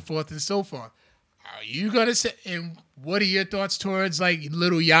 so forth and so forth. Are you gonna say? And what are your thoughts towards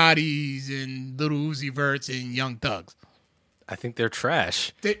Little Yachty's and Little Uzi Verts and Young Thugs? I think they're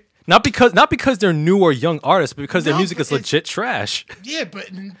trash. Not because they're new or young artists, but because their music is legit trash. Yeah, but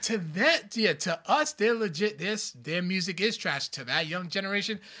to us, they're legit. Their music is trash. To that young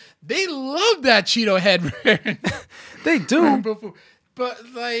generation, they love that Cheeto head. They do. But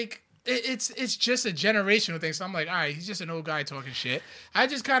it's just a generational thing. So I'm like, all right, he's just an old guy talking shit. I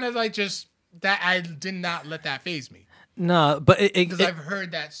just kind of that I did not let that faze me. Nah, but because I've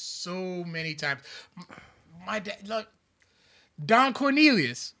heard that so many times. My dad, look, Don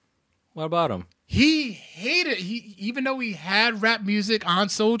Cornelius. What about him? He hated even though he had rap music on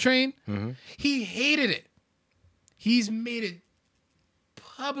Soul Train, he hated it. He's made it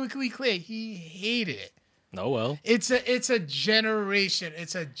publicly clear he hated it. Oh well. It's a generation.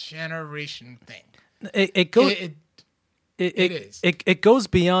 It's a generation thing. It goes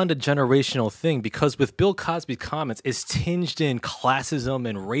beyond a generational thing because with Bill Cosby's comments, it's tinged in classism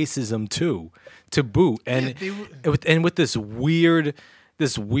and racism too, to boot, and with this weird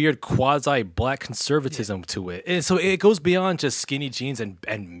quasi-black conservatism to it. And so it goes beyond just skinny jeans and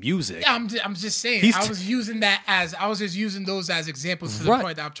music. Yeah, I'm just saying. I was just using those as examples to the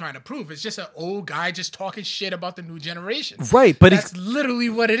point that I'm trying to prove. It's just an old guy just talking shit about the new generation. Right, but that's literally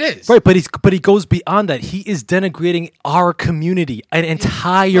what it is. Right, but he goes beyond that. He is denigrating our community, an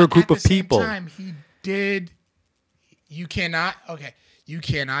entire group of people. At the same time, he did. You cannot. Okay. You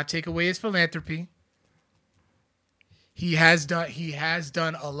cannot take away his philanthropy. He has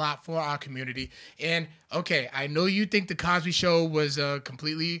done a lot for our community. And okay, I know you think the Cosby Show was a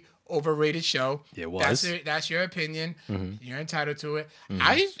completely overrated show. It was. That's your opinion. Mm-hmm. You're entitled to it. Mm-hmm.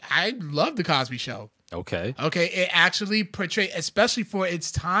 I love the Cosby Show. Okay. Okay, it actually portrayed, especially for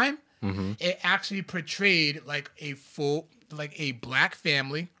its time, Mm-hmm. it actually portrayed like a black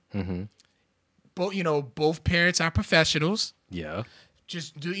family. Mm-hmm. Both parents are professionals. Yeah.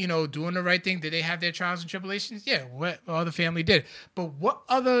 Just doing the right thing. Did they have their trials and tribulations? Yeah, what all the family did. But what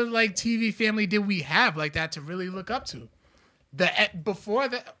other like TV family did we have like that to really look up to? Before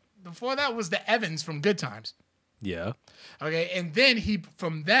that was the Evans from Good Times. Yeah. Okay, and then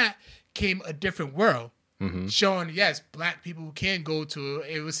from that came A Different World, Mm-hmm. showing yes, black people can go to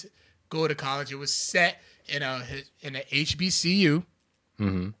college. It was set in a HBCU,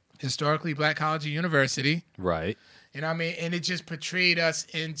 Mm-hmm. historically black college and university. Right. You know what I mean? And it just portrayed us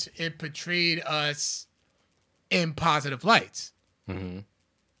in positive lights. Mm-hmm.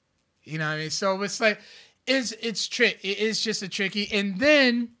 You know what I mean? So it's like it's just a tricky. And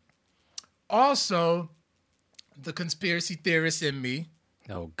then also the conspiracy theorist in me.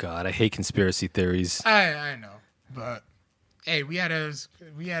 Oh God, I hate conspiracy theories. I know, but hey, we had a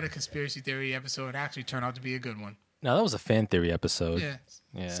conspiracy theory episode. It actually turned out to be a good one. No, that was a fan theory episode.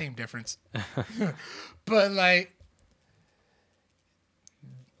 Yeah. Same difference. But like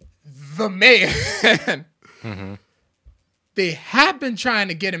the man, Mm-hmm. they have been trying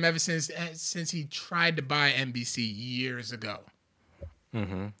to get him ever since he tried to buy NBC years ago.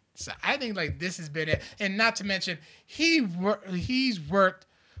 Mm-hmm. So I think like this has been it, and not to mention he's worked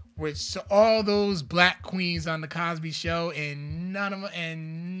with all those black queens on the Cosby Show, and none of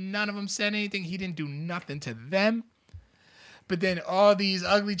them said anything. He didn't do nothing to them. But then all these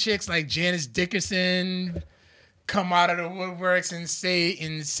ugly chicks like Janice Dickerson come out of the woodworks and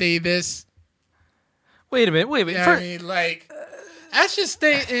say this. Wait a minute. You know what I mean, like that's just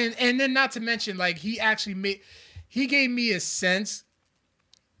thing, and then not to mention like he gave me a sense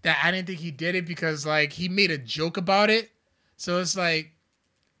that I didn't think he did it because like he made a joke about it. So it's like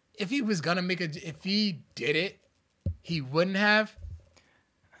if he was gonna if he did it, he wouldn't have.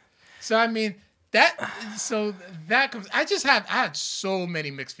 So I mean that comes. I had so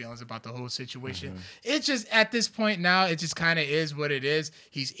many mixed feelings about the whole situation. Mm-hmm. It's just at this point now, it just kind of is what it is.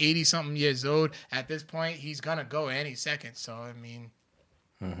 He's 80 something years old. At this point, he's gonna go any second. So I mean,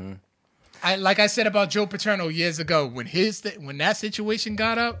 mm-hmm. Like I said about Joe Paterno years ago, when that situation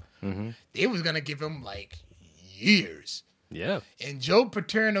got up, mm-hmm. they was gonna give him like years. Yeah. And Joe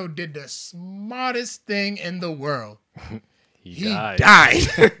Paterno did the smartest thing in the world. he died.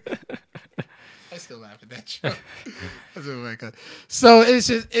 I still laugh at that joke. Oh my God. So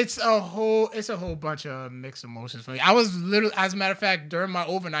it's a whole bunch of mixed emotions for me. I was literally, as a matter of fact, during my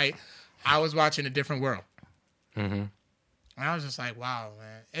overnight, I was watching A Different World. Mm-hmm. And I was just like, wow,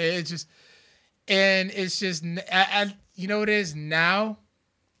 man. It's just, you know what it is now?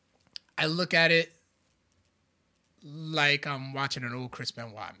 I look at it like I'm watching an old Chris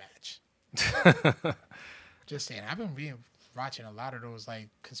Benoit match. Just saying, I've been watching a lot of those like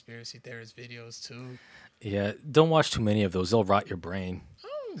conspiracy theorist videos too. Yeah, don't watch too many of those; they'll rot your brain. I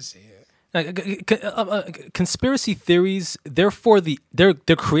don't see it. Conspiracy theories, they're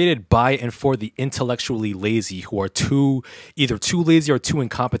created by and for the intellectually lazy who are either too lazy or too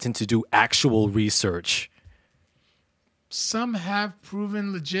incompetent to do actual research. Some have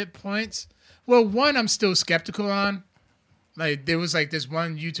proven legit points. Well, one I'm still skeptical on. Like there was like this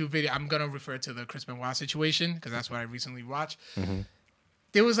one YouTube video. I'm gonna refer to the Chris Benoit situation because that's what I recently watched. Mm-hmm.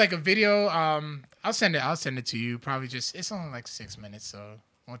 There was like a video. I'll send it to you. Probably it's only like 6 minutes, so it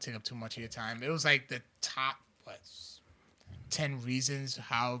won't take up too much of your time. It was like the top 10 reasons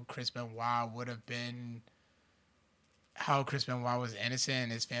how Chris Benoit was innocent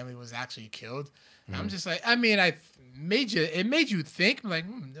and his family was actually killed. Mm-hmm. I'm just like, I mean, it made you think like,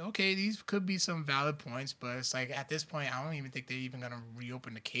 okay, these could be some valid points, but it's like at this point, I don't even think they're even gonna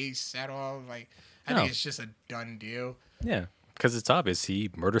reopen the case at all. Like, I think it's just a done deal. Yeah, because it's obvious he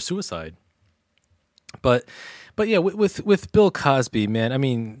murder-suicide. But yeah, with Bill Cosby, man. I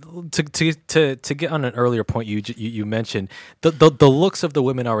mean, to get on an earlier point you mentioned, the looks of the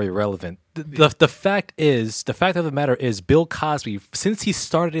women are irrelevant. The fact of the matter is, Bill Cosby, since he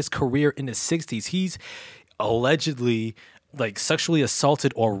started his career in the 60s, he's allegedly like sexually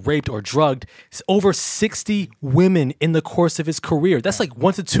assaulted or raped or drugged over 60 women in the course of his career. That's like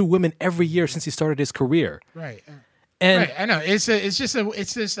 1 to 2 women every year since he started his career. Right. And right, I know it's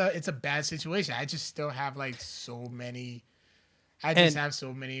a bad situation. I just still have like so many. I just have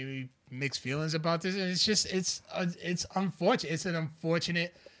so many mixed feelings about this, and it's just it's unfortunate. It's an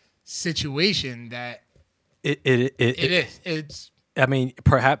unfortunate situation that It is. It's I mean,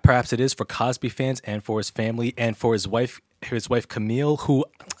 perhaps it is for Cosby fans and for his family and for his wife Camille, who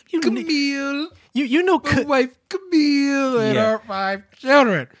Camille, you know my wife Camille, and Yeah. our 5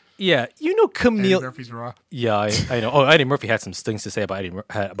 children. yeah, you know Camille. Eddie Murphy's Raw. Yeah, I know. Oh, Eddie Murphy had some things to say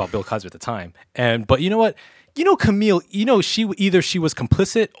about Bill Cosby at the time. But you know what? You know Camille. You know she was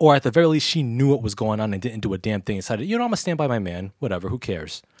complicit, or at the very least she knew what was going on and didn't do a damn thing. Decided, I'm gonna stand by my man. Whatever. Who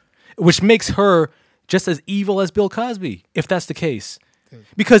cares? Which makes her just as evil as Bill Cosby, if that's the case.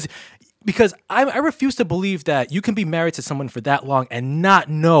 Because I refuse to believe that you can be married to someone for that long and not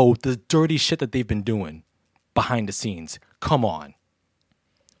know the dirty shit that they've been doing behind the scenes. Come on.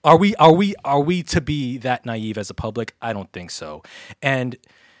 Are we to be that naive as a public? I don't think so. And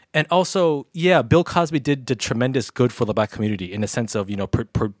also, yeah, Bill Cosby did tremendous good for the black community in the sense of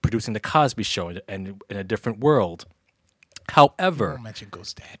producing the Cosby Show and in a different world. However, Don't mention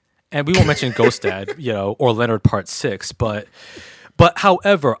Ghost Dad. and we won't mention Ghost Dad, or Leonard Part 6, but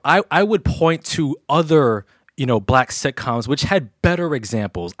however, I would point to other black sitcoms which had better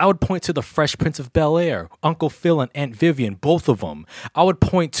examples. I would point to The Fresh Prince of Bel-Air, Uncle Phil and Aunt Vivian, both of them. I would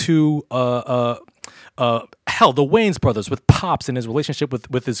point to the Wayans brothers with Pops and his relationship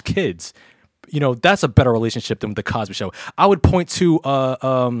with his kids. That's a better relationship than the Cosby Show. I would point to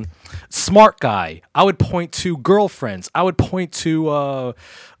Smart Guy. I would point to Girlfriends. I would point to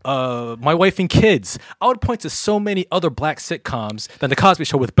My Wife and Kids. I would point to so many other black sitcoms than the Cosby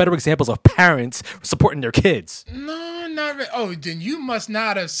Show with better examples of parents supporting their kids. No, not really. Oh, then you must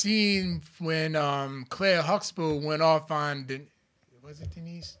not have seen when Claire Huxtable went off on. Was it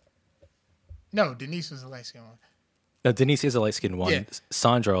Denise? No, Denise was the light skinned one. Denise is a light-skinned one. Yeah.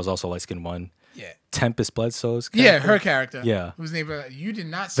 Sandra is also a light-skinned one. Yeah. Tempest Bledsoe's Yeah, character. her character. Yeah. Whose name? You did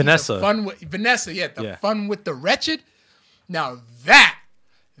not see Vanessa. The fun with Vanessa. Yeah, the Yeah. fun with the wretched. Now that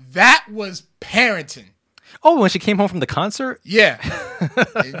was parenting. Oh, when she came home from the concert? Yeah.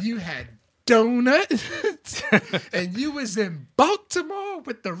 And you had donuts, and you was in Baltimore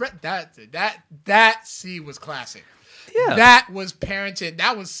with the that scene was classic. Yeah. That was parenting.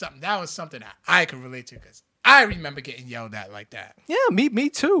 That was something that I could relate to because I remember getting yelled at like that. Yeah, me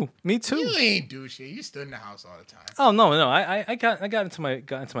too. Me too. You ain't do shit. You stood in the house all the time. Oh no, I got into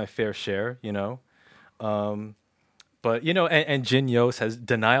my fair share, but and Jin Yo says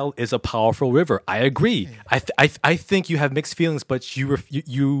denial is a powerful river. I agree. I think you have mixed feelings, but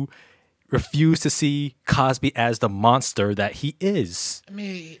you refuse to see Cosby as the monster that he is. I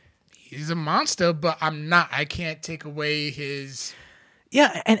mean, he's a monster, but I can't take away his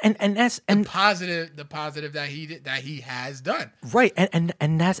Yeah, and that's the positive that he has done. right, and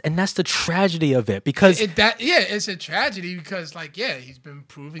that's the tragedy of it because It's a tragedy because he's been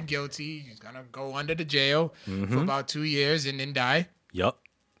proven guilty. He's gonna go under the jail for about 2 years and then die. Yup.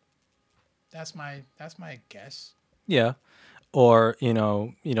 That's my guess. Yeah, or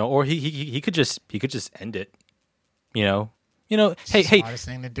or he could just end it. Hey, Smartest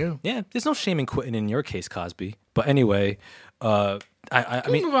thing to do. yeah. There's no shame in quitting in your case, Cosby. But anyway, I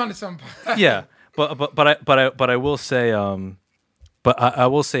mean, Move on to some. yeah. But I will say, I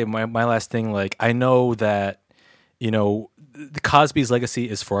will say my last thing. Like I know that the Cosby's legacy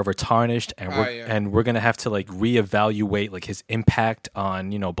is forever tarnished, and we're gonna have to reevaluate his impact on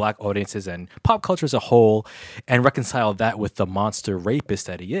black audiences and pop culture as a whole, and reconcile that with the monster rapist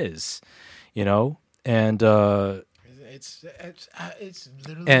that he is, and It's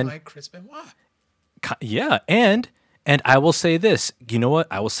literally like Chris Benoit. yeah, and I will say this. You know what?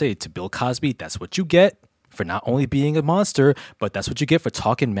 I will say to Bill Cosby, that's what you get for not only being a monster, but that's what you get for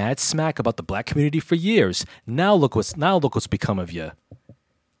talking mad smack about the black community for years. Now look what's become of you.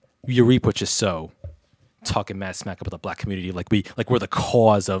 You reap what you sow. Talking mad smack about the black community like we're the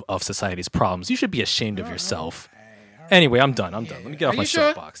cause of society's problems. You should be ashamed of yourself. Anyway, I'm done. Let me get off my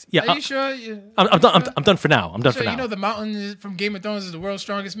soapbox. Yeah, Are you sure? I'm done. I'm done for now. I'm done for now. You know the Mountain from Game of Thrones is the world's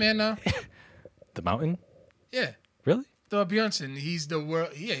strongest man now. The Mountain? Yeah. Really? Thor Bjornsson, he's the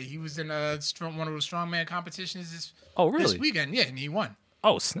world. Yeah, he was in one of those strongman competitions this weekend. Yeah, and he won.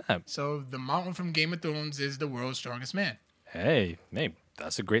 Oh, snap. So the Mountain from Game of Thrones is the world's strongest man. Hey,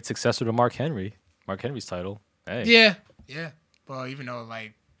 that's a great successor to Mark Henry's title. Hey. Yeah. Well, even though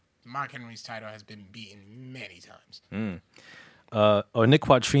Mark Henry's title has been beaten many times. Nick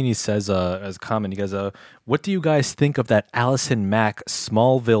Quattrini says as a comment, he goes, what do you guys think of that Allison Mack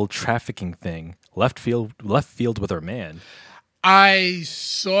Smallville trafficking thing? Left field with her man. I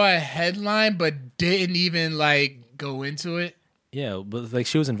saw a headline, but didn't even go into it. Yeah, but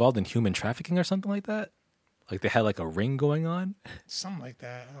she was involved in human trafficking or something like that. Like they had like a ring going on. Something like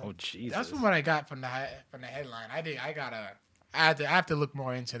that. Oh Jesus! That's from what I got from the headline. I have to look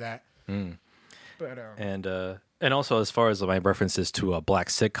more into that. But and also as far as my references to black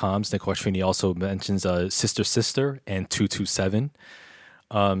sitcoms, Nick Quattrini also mentions Sister Sister and 227.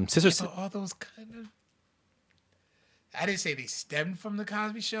 All those kind of. I didn't say they stemmed from the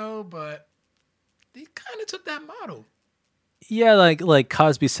Cosby Show, but they kind of took that model. Yeah, like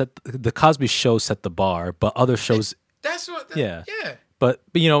Cosby the Cosby Show set the bar, but other shows. That's what. Yeah. Yeah. But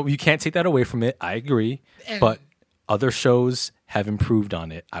you can't take that away from it. I agree. But other shows have improved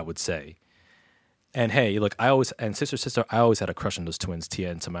on it, I would say. And hey, look, Sister Sister, I always had a crush on those twins,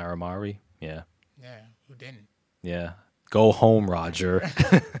 Tia and Tamara Mowry. Yeah. Yeah, who didn't? Yeah. Go home, Roger.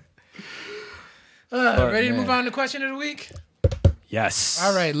 Ready to move on to question of the week? Yes.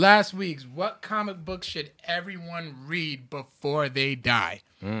 All right, last week's. What comic book should everyone read before they die?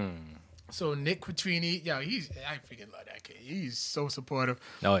 So Nick Quattrini, I freaking love that kid. He's so supportive.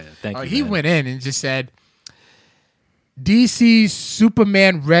 Oh yeah, thank you. He went in and just said, DC's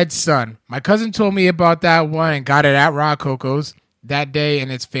Superman Red Sun. My cousin told me about that one and got it at Rock Coco's that day,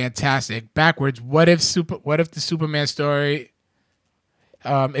 and it's fantastic. Backwards, what if the Superman story,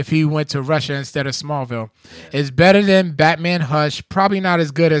 if he went to Russia instead of Smallville, is better than Batman Hush? Probably not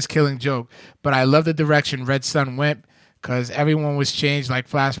as good as Killing Joke, but I love the direction Red Sun went because everyone was changed like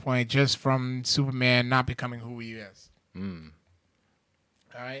Flashpoint just from Superman not becoming who he is. All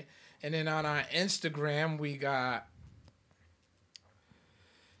right, and then on our Instagram we got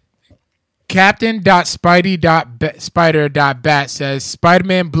Captain.Spidey.Spider.Bat says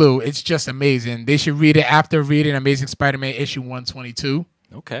Spider-Man Blue. It's just amazing. They should read it after reading Amazing Spider-Man issue 122.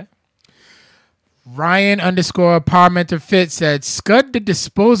 Okay. Ryan_Power_Mentor_Fit said Scud the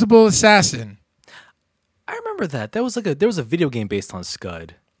Disposable Assassin. I remember that. There was a video game based on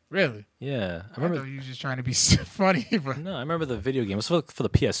Scud. Really? Yeah, I thought you were just trying to be funny. But... No, I remember the video game. It was for the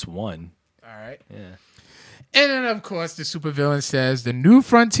PS1. All right. Yeah. And then, of course, the supervillain says The New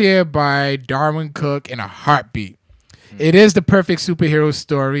Frontier by Darwin Cook in a heartbeat. It is the perfect superhero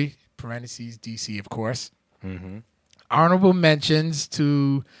story. Parentheses DC, of course. Honorable mentions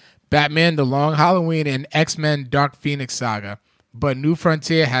to Batman: The Long Halloween and X-Men: Dark Phoenix Saga. But New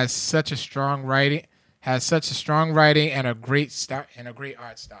Frontier has such a strong writing, and a great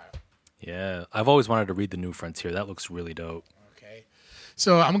art style. Yeah, I've always wanted to read The New Frontier. That looks really dope. Okay,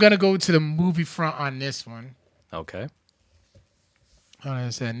 so I'm gonna go to the movie front on this one. Okay.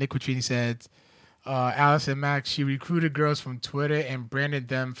 Nick Quattrini said, Alice and Max, she recruited girls from Twitter and branded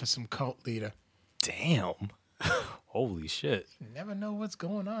them for some cult leader. Damn. Holy shit. You never know what's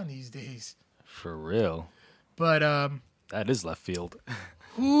going on these days. For real. But that is left field.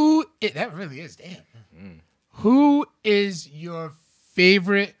 That really is, damn. Who is your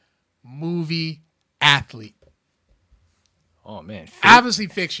favorite movie athlete? Oh man. Obviously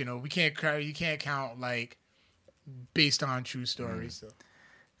fictional. You can't count like based on true stories. So.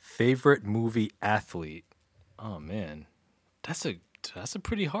 Favorite movie athlete. Oh man. That's a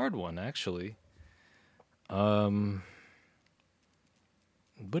pretty hard one actually. Would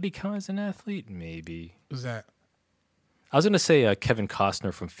he count as an athlete? Maybe. Who's that? I was gonna say Kevin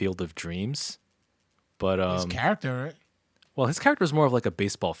Costner from Field of Dreams, but his character, right? Well, his character is more of like a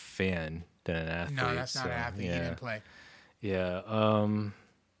baseball fan than an athlete. No, that's not an athlete. Yeah. He didn't play. Yeah.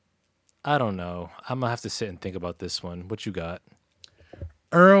 I don't know. I'm gonna have to sit and think about this one. What you got?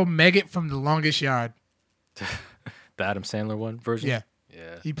 Earl Meggett from The Longest Yard. The Adam Sandler one version. Yeah.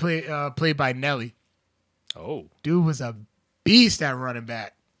 Yeah. He played by Nelly. Oh. Dude was a beast at running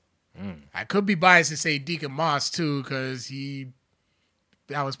back. I could be biased and say Deacon Moss too, because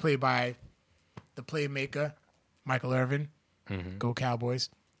that was played by the playmaker Michael Irvin. Go Cowboys.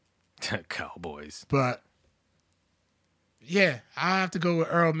 Cowboys. But yeah, I have to go with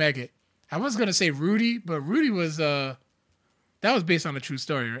Earl Meggett. I was gonna say Rudy, but Rudy was that was based on a true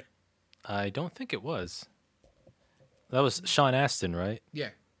story, right? I don't think it was. That was Sean Astin, right? Yeah.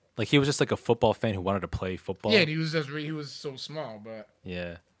 Like he was just like a football fan who wanted to play football. Yeah, and he was so small, but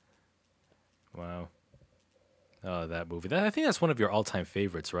yeah. Wow. Oh, that movie. I think that's one of your all-time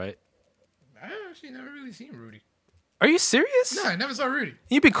favorites, right? I actually never really seen Rudy. Are you serious? No, I never saw Rudy.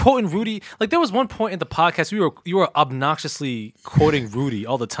 You've been quoting Rudy. Like there was one point in the podcast you were obnoxiously quoting Rudy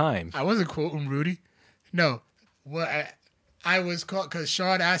all the time. I wasn't quoting Rudy. No. Well, I was caught because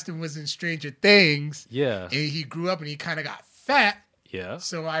Sean Astin was in Stranger Things. Yeah. And he grew up and he kind of got fat. Yeah.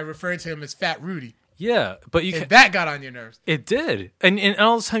 So I referred to him as Fat Rudy. Yeah, but that got on your nerves. It did, and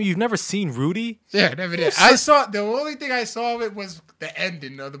all this time you've never seen Rudy. Yeah, I never did. I saw the only thing I saw of it was the end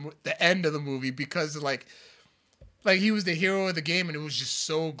of the movie because like. like he was the hero of the game, and it was just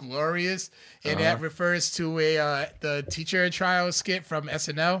so glorious. And that refers to the teacher trial skit from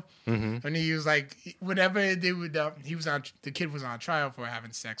SNL when he was like, whenever they would, the kid was on trial for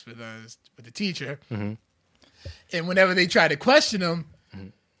having sex with the teacher, and whenever they tried to question him,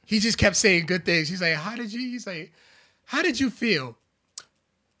 he just kept saying good things. He's like, how did you feel?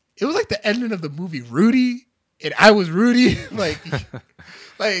 It was like the ending of the movie Rudy, and I was Rudy. like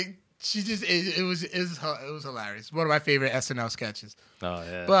she just it was hilarious. One of my favorite SNL sketches. Oh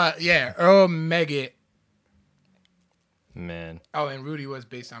yeah. But yeah, Earl Megget. Man. Oh, and Rudy was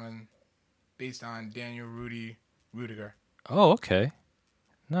based on Daniel Rudiger. Oh, okay.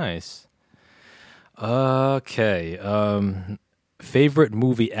 Nice. Okay. Favorite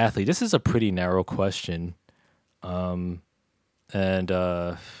movie athlete. This is a pretty narrow question. And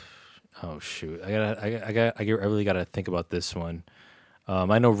oh shoot, I really gotta think about this one.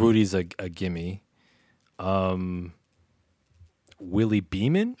 I know Rudy's a gimme. Willie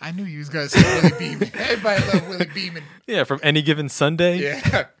Beeman. I knew you was gonna say Willie Beeman. Everybody love Willie Beeman. Yeah, from Any Given Sunday.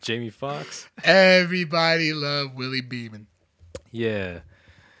 Yeah, Jamie Foxx. Everybody love Willie Beeman. Yeah.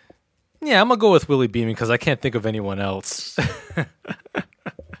 Yeah, I'm gonna go with Willie Beeman because I can't think of anyone else.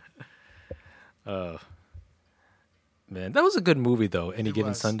 Man, that was a good movie though. Any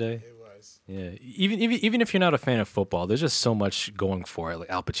Given Sunday. It was. Yeah, even if you're not a fan of football, there's just so much going for it. Like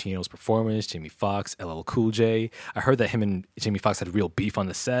Al Pacino's performance, Jamie Foxx, LL Cool J. I heard that him and Jamie Foxx had real beef on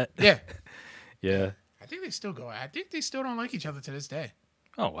the set. Yeah. Yeah. I think they still go. I think they still don't like each other to this day.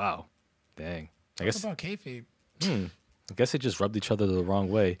 Oh wow, dang. I guess about kayfabe. I guess they just rubbed each other the wrong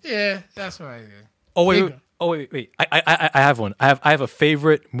way. Yeah, that's what I did. Oh wait. I have one. I have a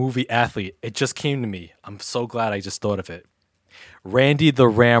favorite movie athlete. It just came to me. I'm so glad I just thought of it. Randy the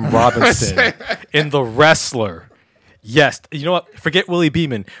Ram Robinson in The Wrestler. Yes. You know what? Forget Willie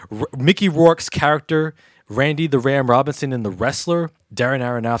Beeman. Mickey Rourke's character, Randy the Ram Robinson in The Wrestler, Darren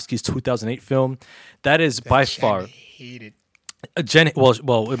Aronofsky's 2008 film. That is by far. Hated. Jen.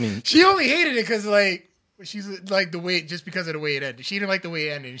 Well, I mean, she only hated it because she's like just because of the way it ended. She didn't like the way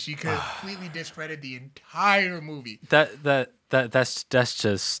it ended. She completely discredited the entire movie. That's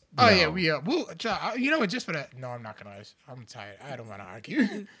just. Oh no. yeah, well, you know what? Just for that, no, I'm not gonna. I'm tired. I don't want to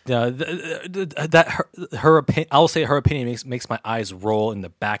argue. Yeah, her opinion. I'll say her opinion makes my eyes roll in the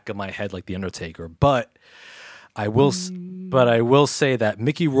back of my head like the Undertaker. But I will say that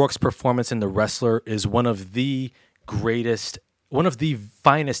Mickey Rourke's performance in The Wrestler is one of the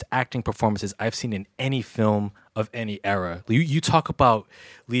finest acting performances I've seen in any film of any era. You talk about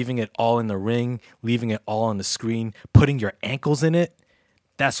leaving it all in the ring, leaving it all on the screen, putting your ankles in it.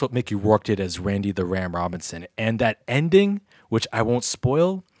 That's what Mickey Rourke did as Randy the Ram Robinson. And that ending, which I won't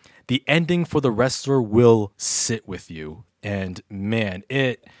spoil, the ending for The Wrestler will sit with you. And man,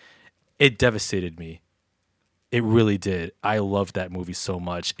 it devastated me. It really did. I loved that movie so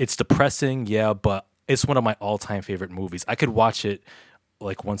much. It's depressing, yeah, but it's one of my all-time favorite movies. I could watch it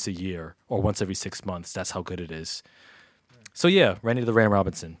like once a year or once every 6 months. That's how good it is. So yeah, Randy the Ram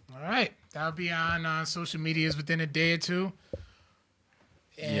Robinson. All right. That'll be on social medias within a day or two.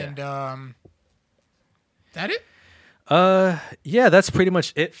 And that it? Yeah, that's pretty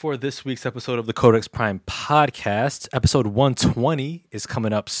much it for this week's episode of the Codex Prime podcast. Episode 120 is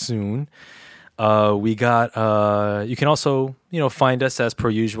coming up soon. We got you can also, find us as per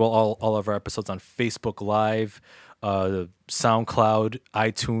usual, all of our episodes on Facebook Live, SoundCloud,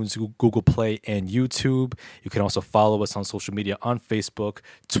 iTunes, Google Play, and YouTube. You can also follow us on social media on Facebook,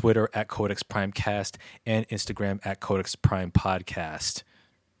 Twitter at Codex Primecast, and Instagram at Codex Prime Podcast.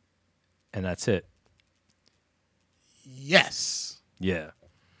 And that's it. Yes. Yeah.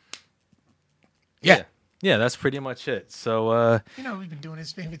 Yeah. Yeah, that's pretty much it. So, we've been doing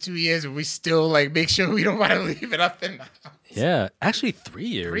this thing for 2 years, and we still make sure we don't want to leave it up in the house. Yeah, actually 3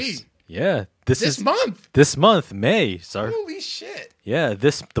 years. 3. Yeah, this month. This month, May. Sorry. Holy shit! Yeah,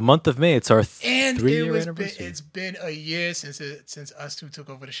 the month of May. It's our 3-year anniversary. It's been a year since us two took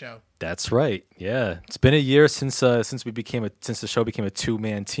over the show. That's right. Yeah, it's been a year since the show became a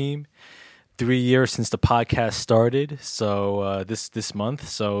 2-man team. 3 years since the podcast started, so this month.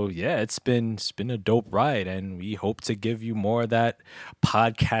 So yeah, it's been a dope ride, and we hope to give you more of that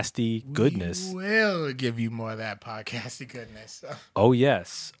podcasty goodness. We will give you more of that podcasty goodness. Oh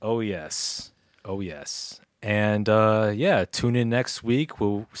yes. And tune in next week.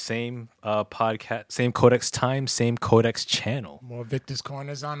 Same podcast, same Codex time, same Codex channel. More Victor's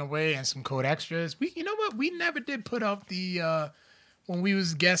Corners on the way, and some Code Extras. You know what? We never did put up the. When we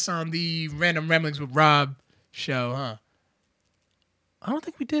was guests on the Random Ramblings with Rob show, huh? I don't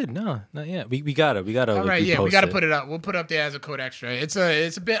think we did. No, not yet. We got it. We got to. All right, yeah, we got to put it up. We'll put it up there as a code extra. It's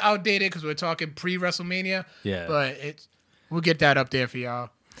a bit outdated because we're talking pre-WrestleMania. Yeah, but we'll get that up there for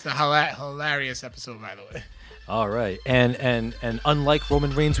y'all. It's a hilarious episode, by the way. All right, and unlike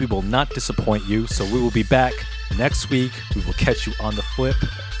Roman Reigns, we will not disappoint you. So we will be back next week. We will catch you on the flip.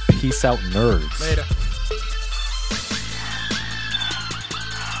 Peace out, nerds. Later.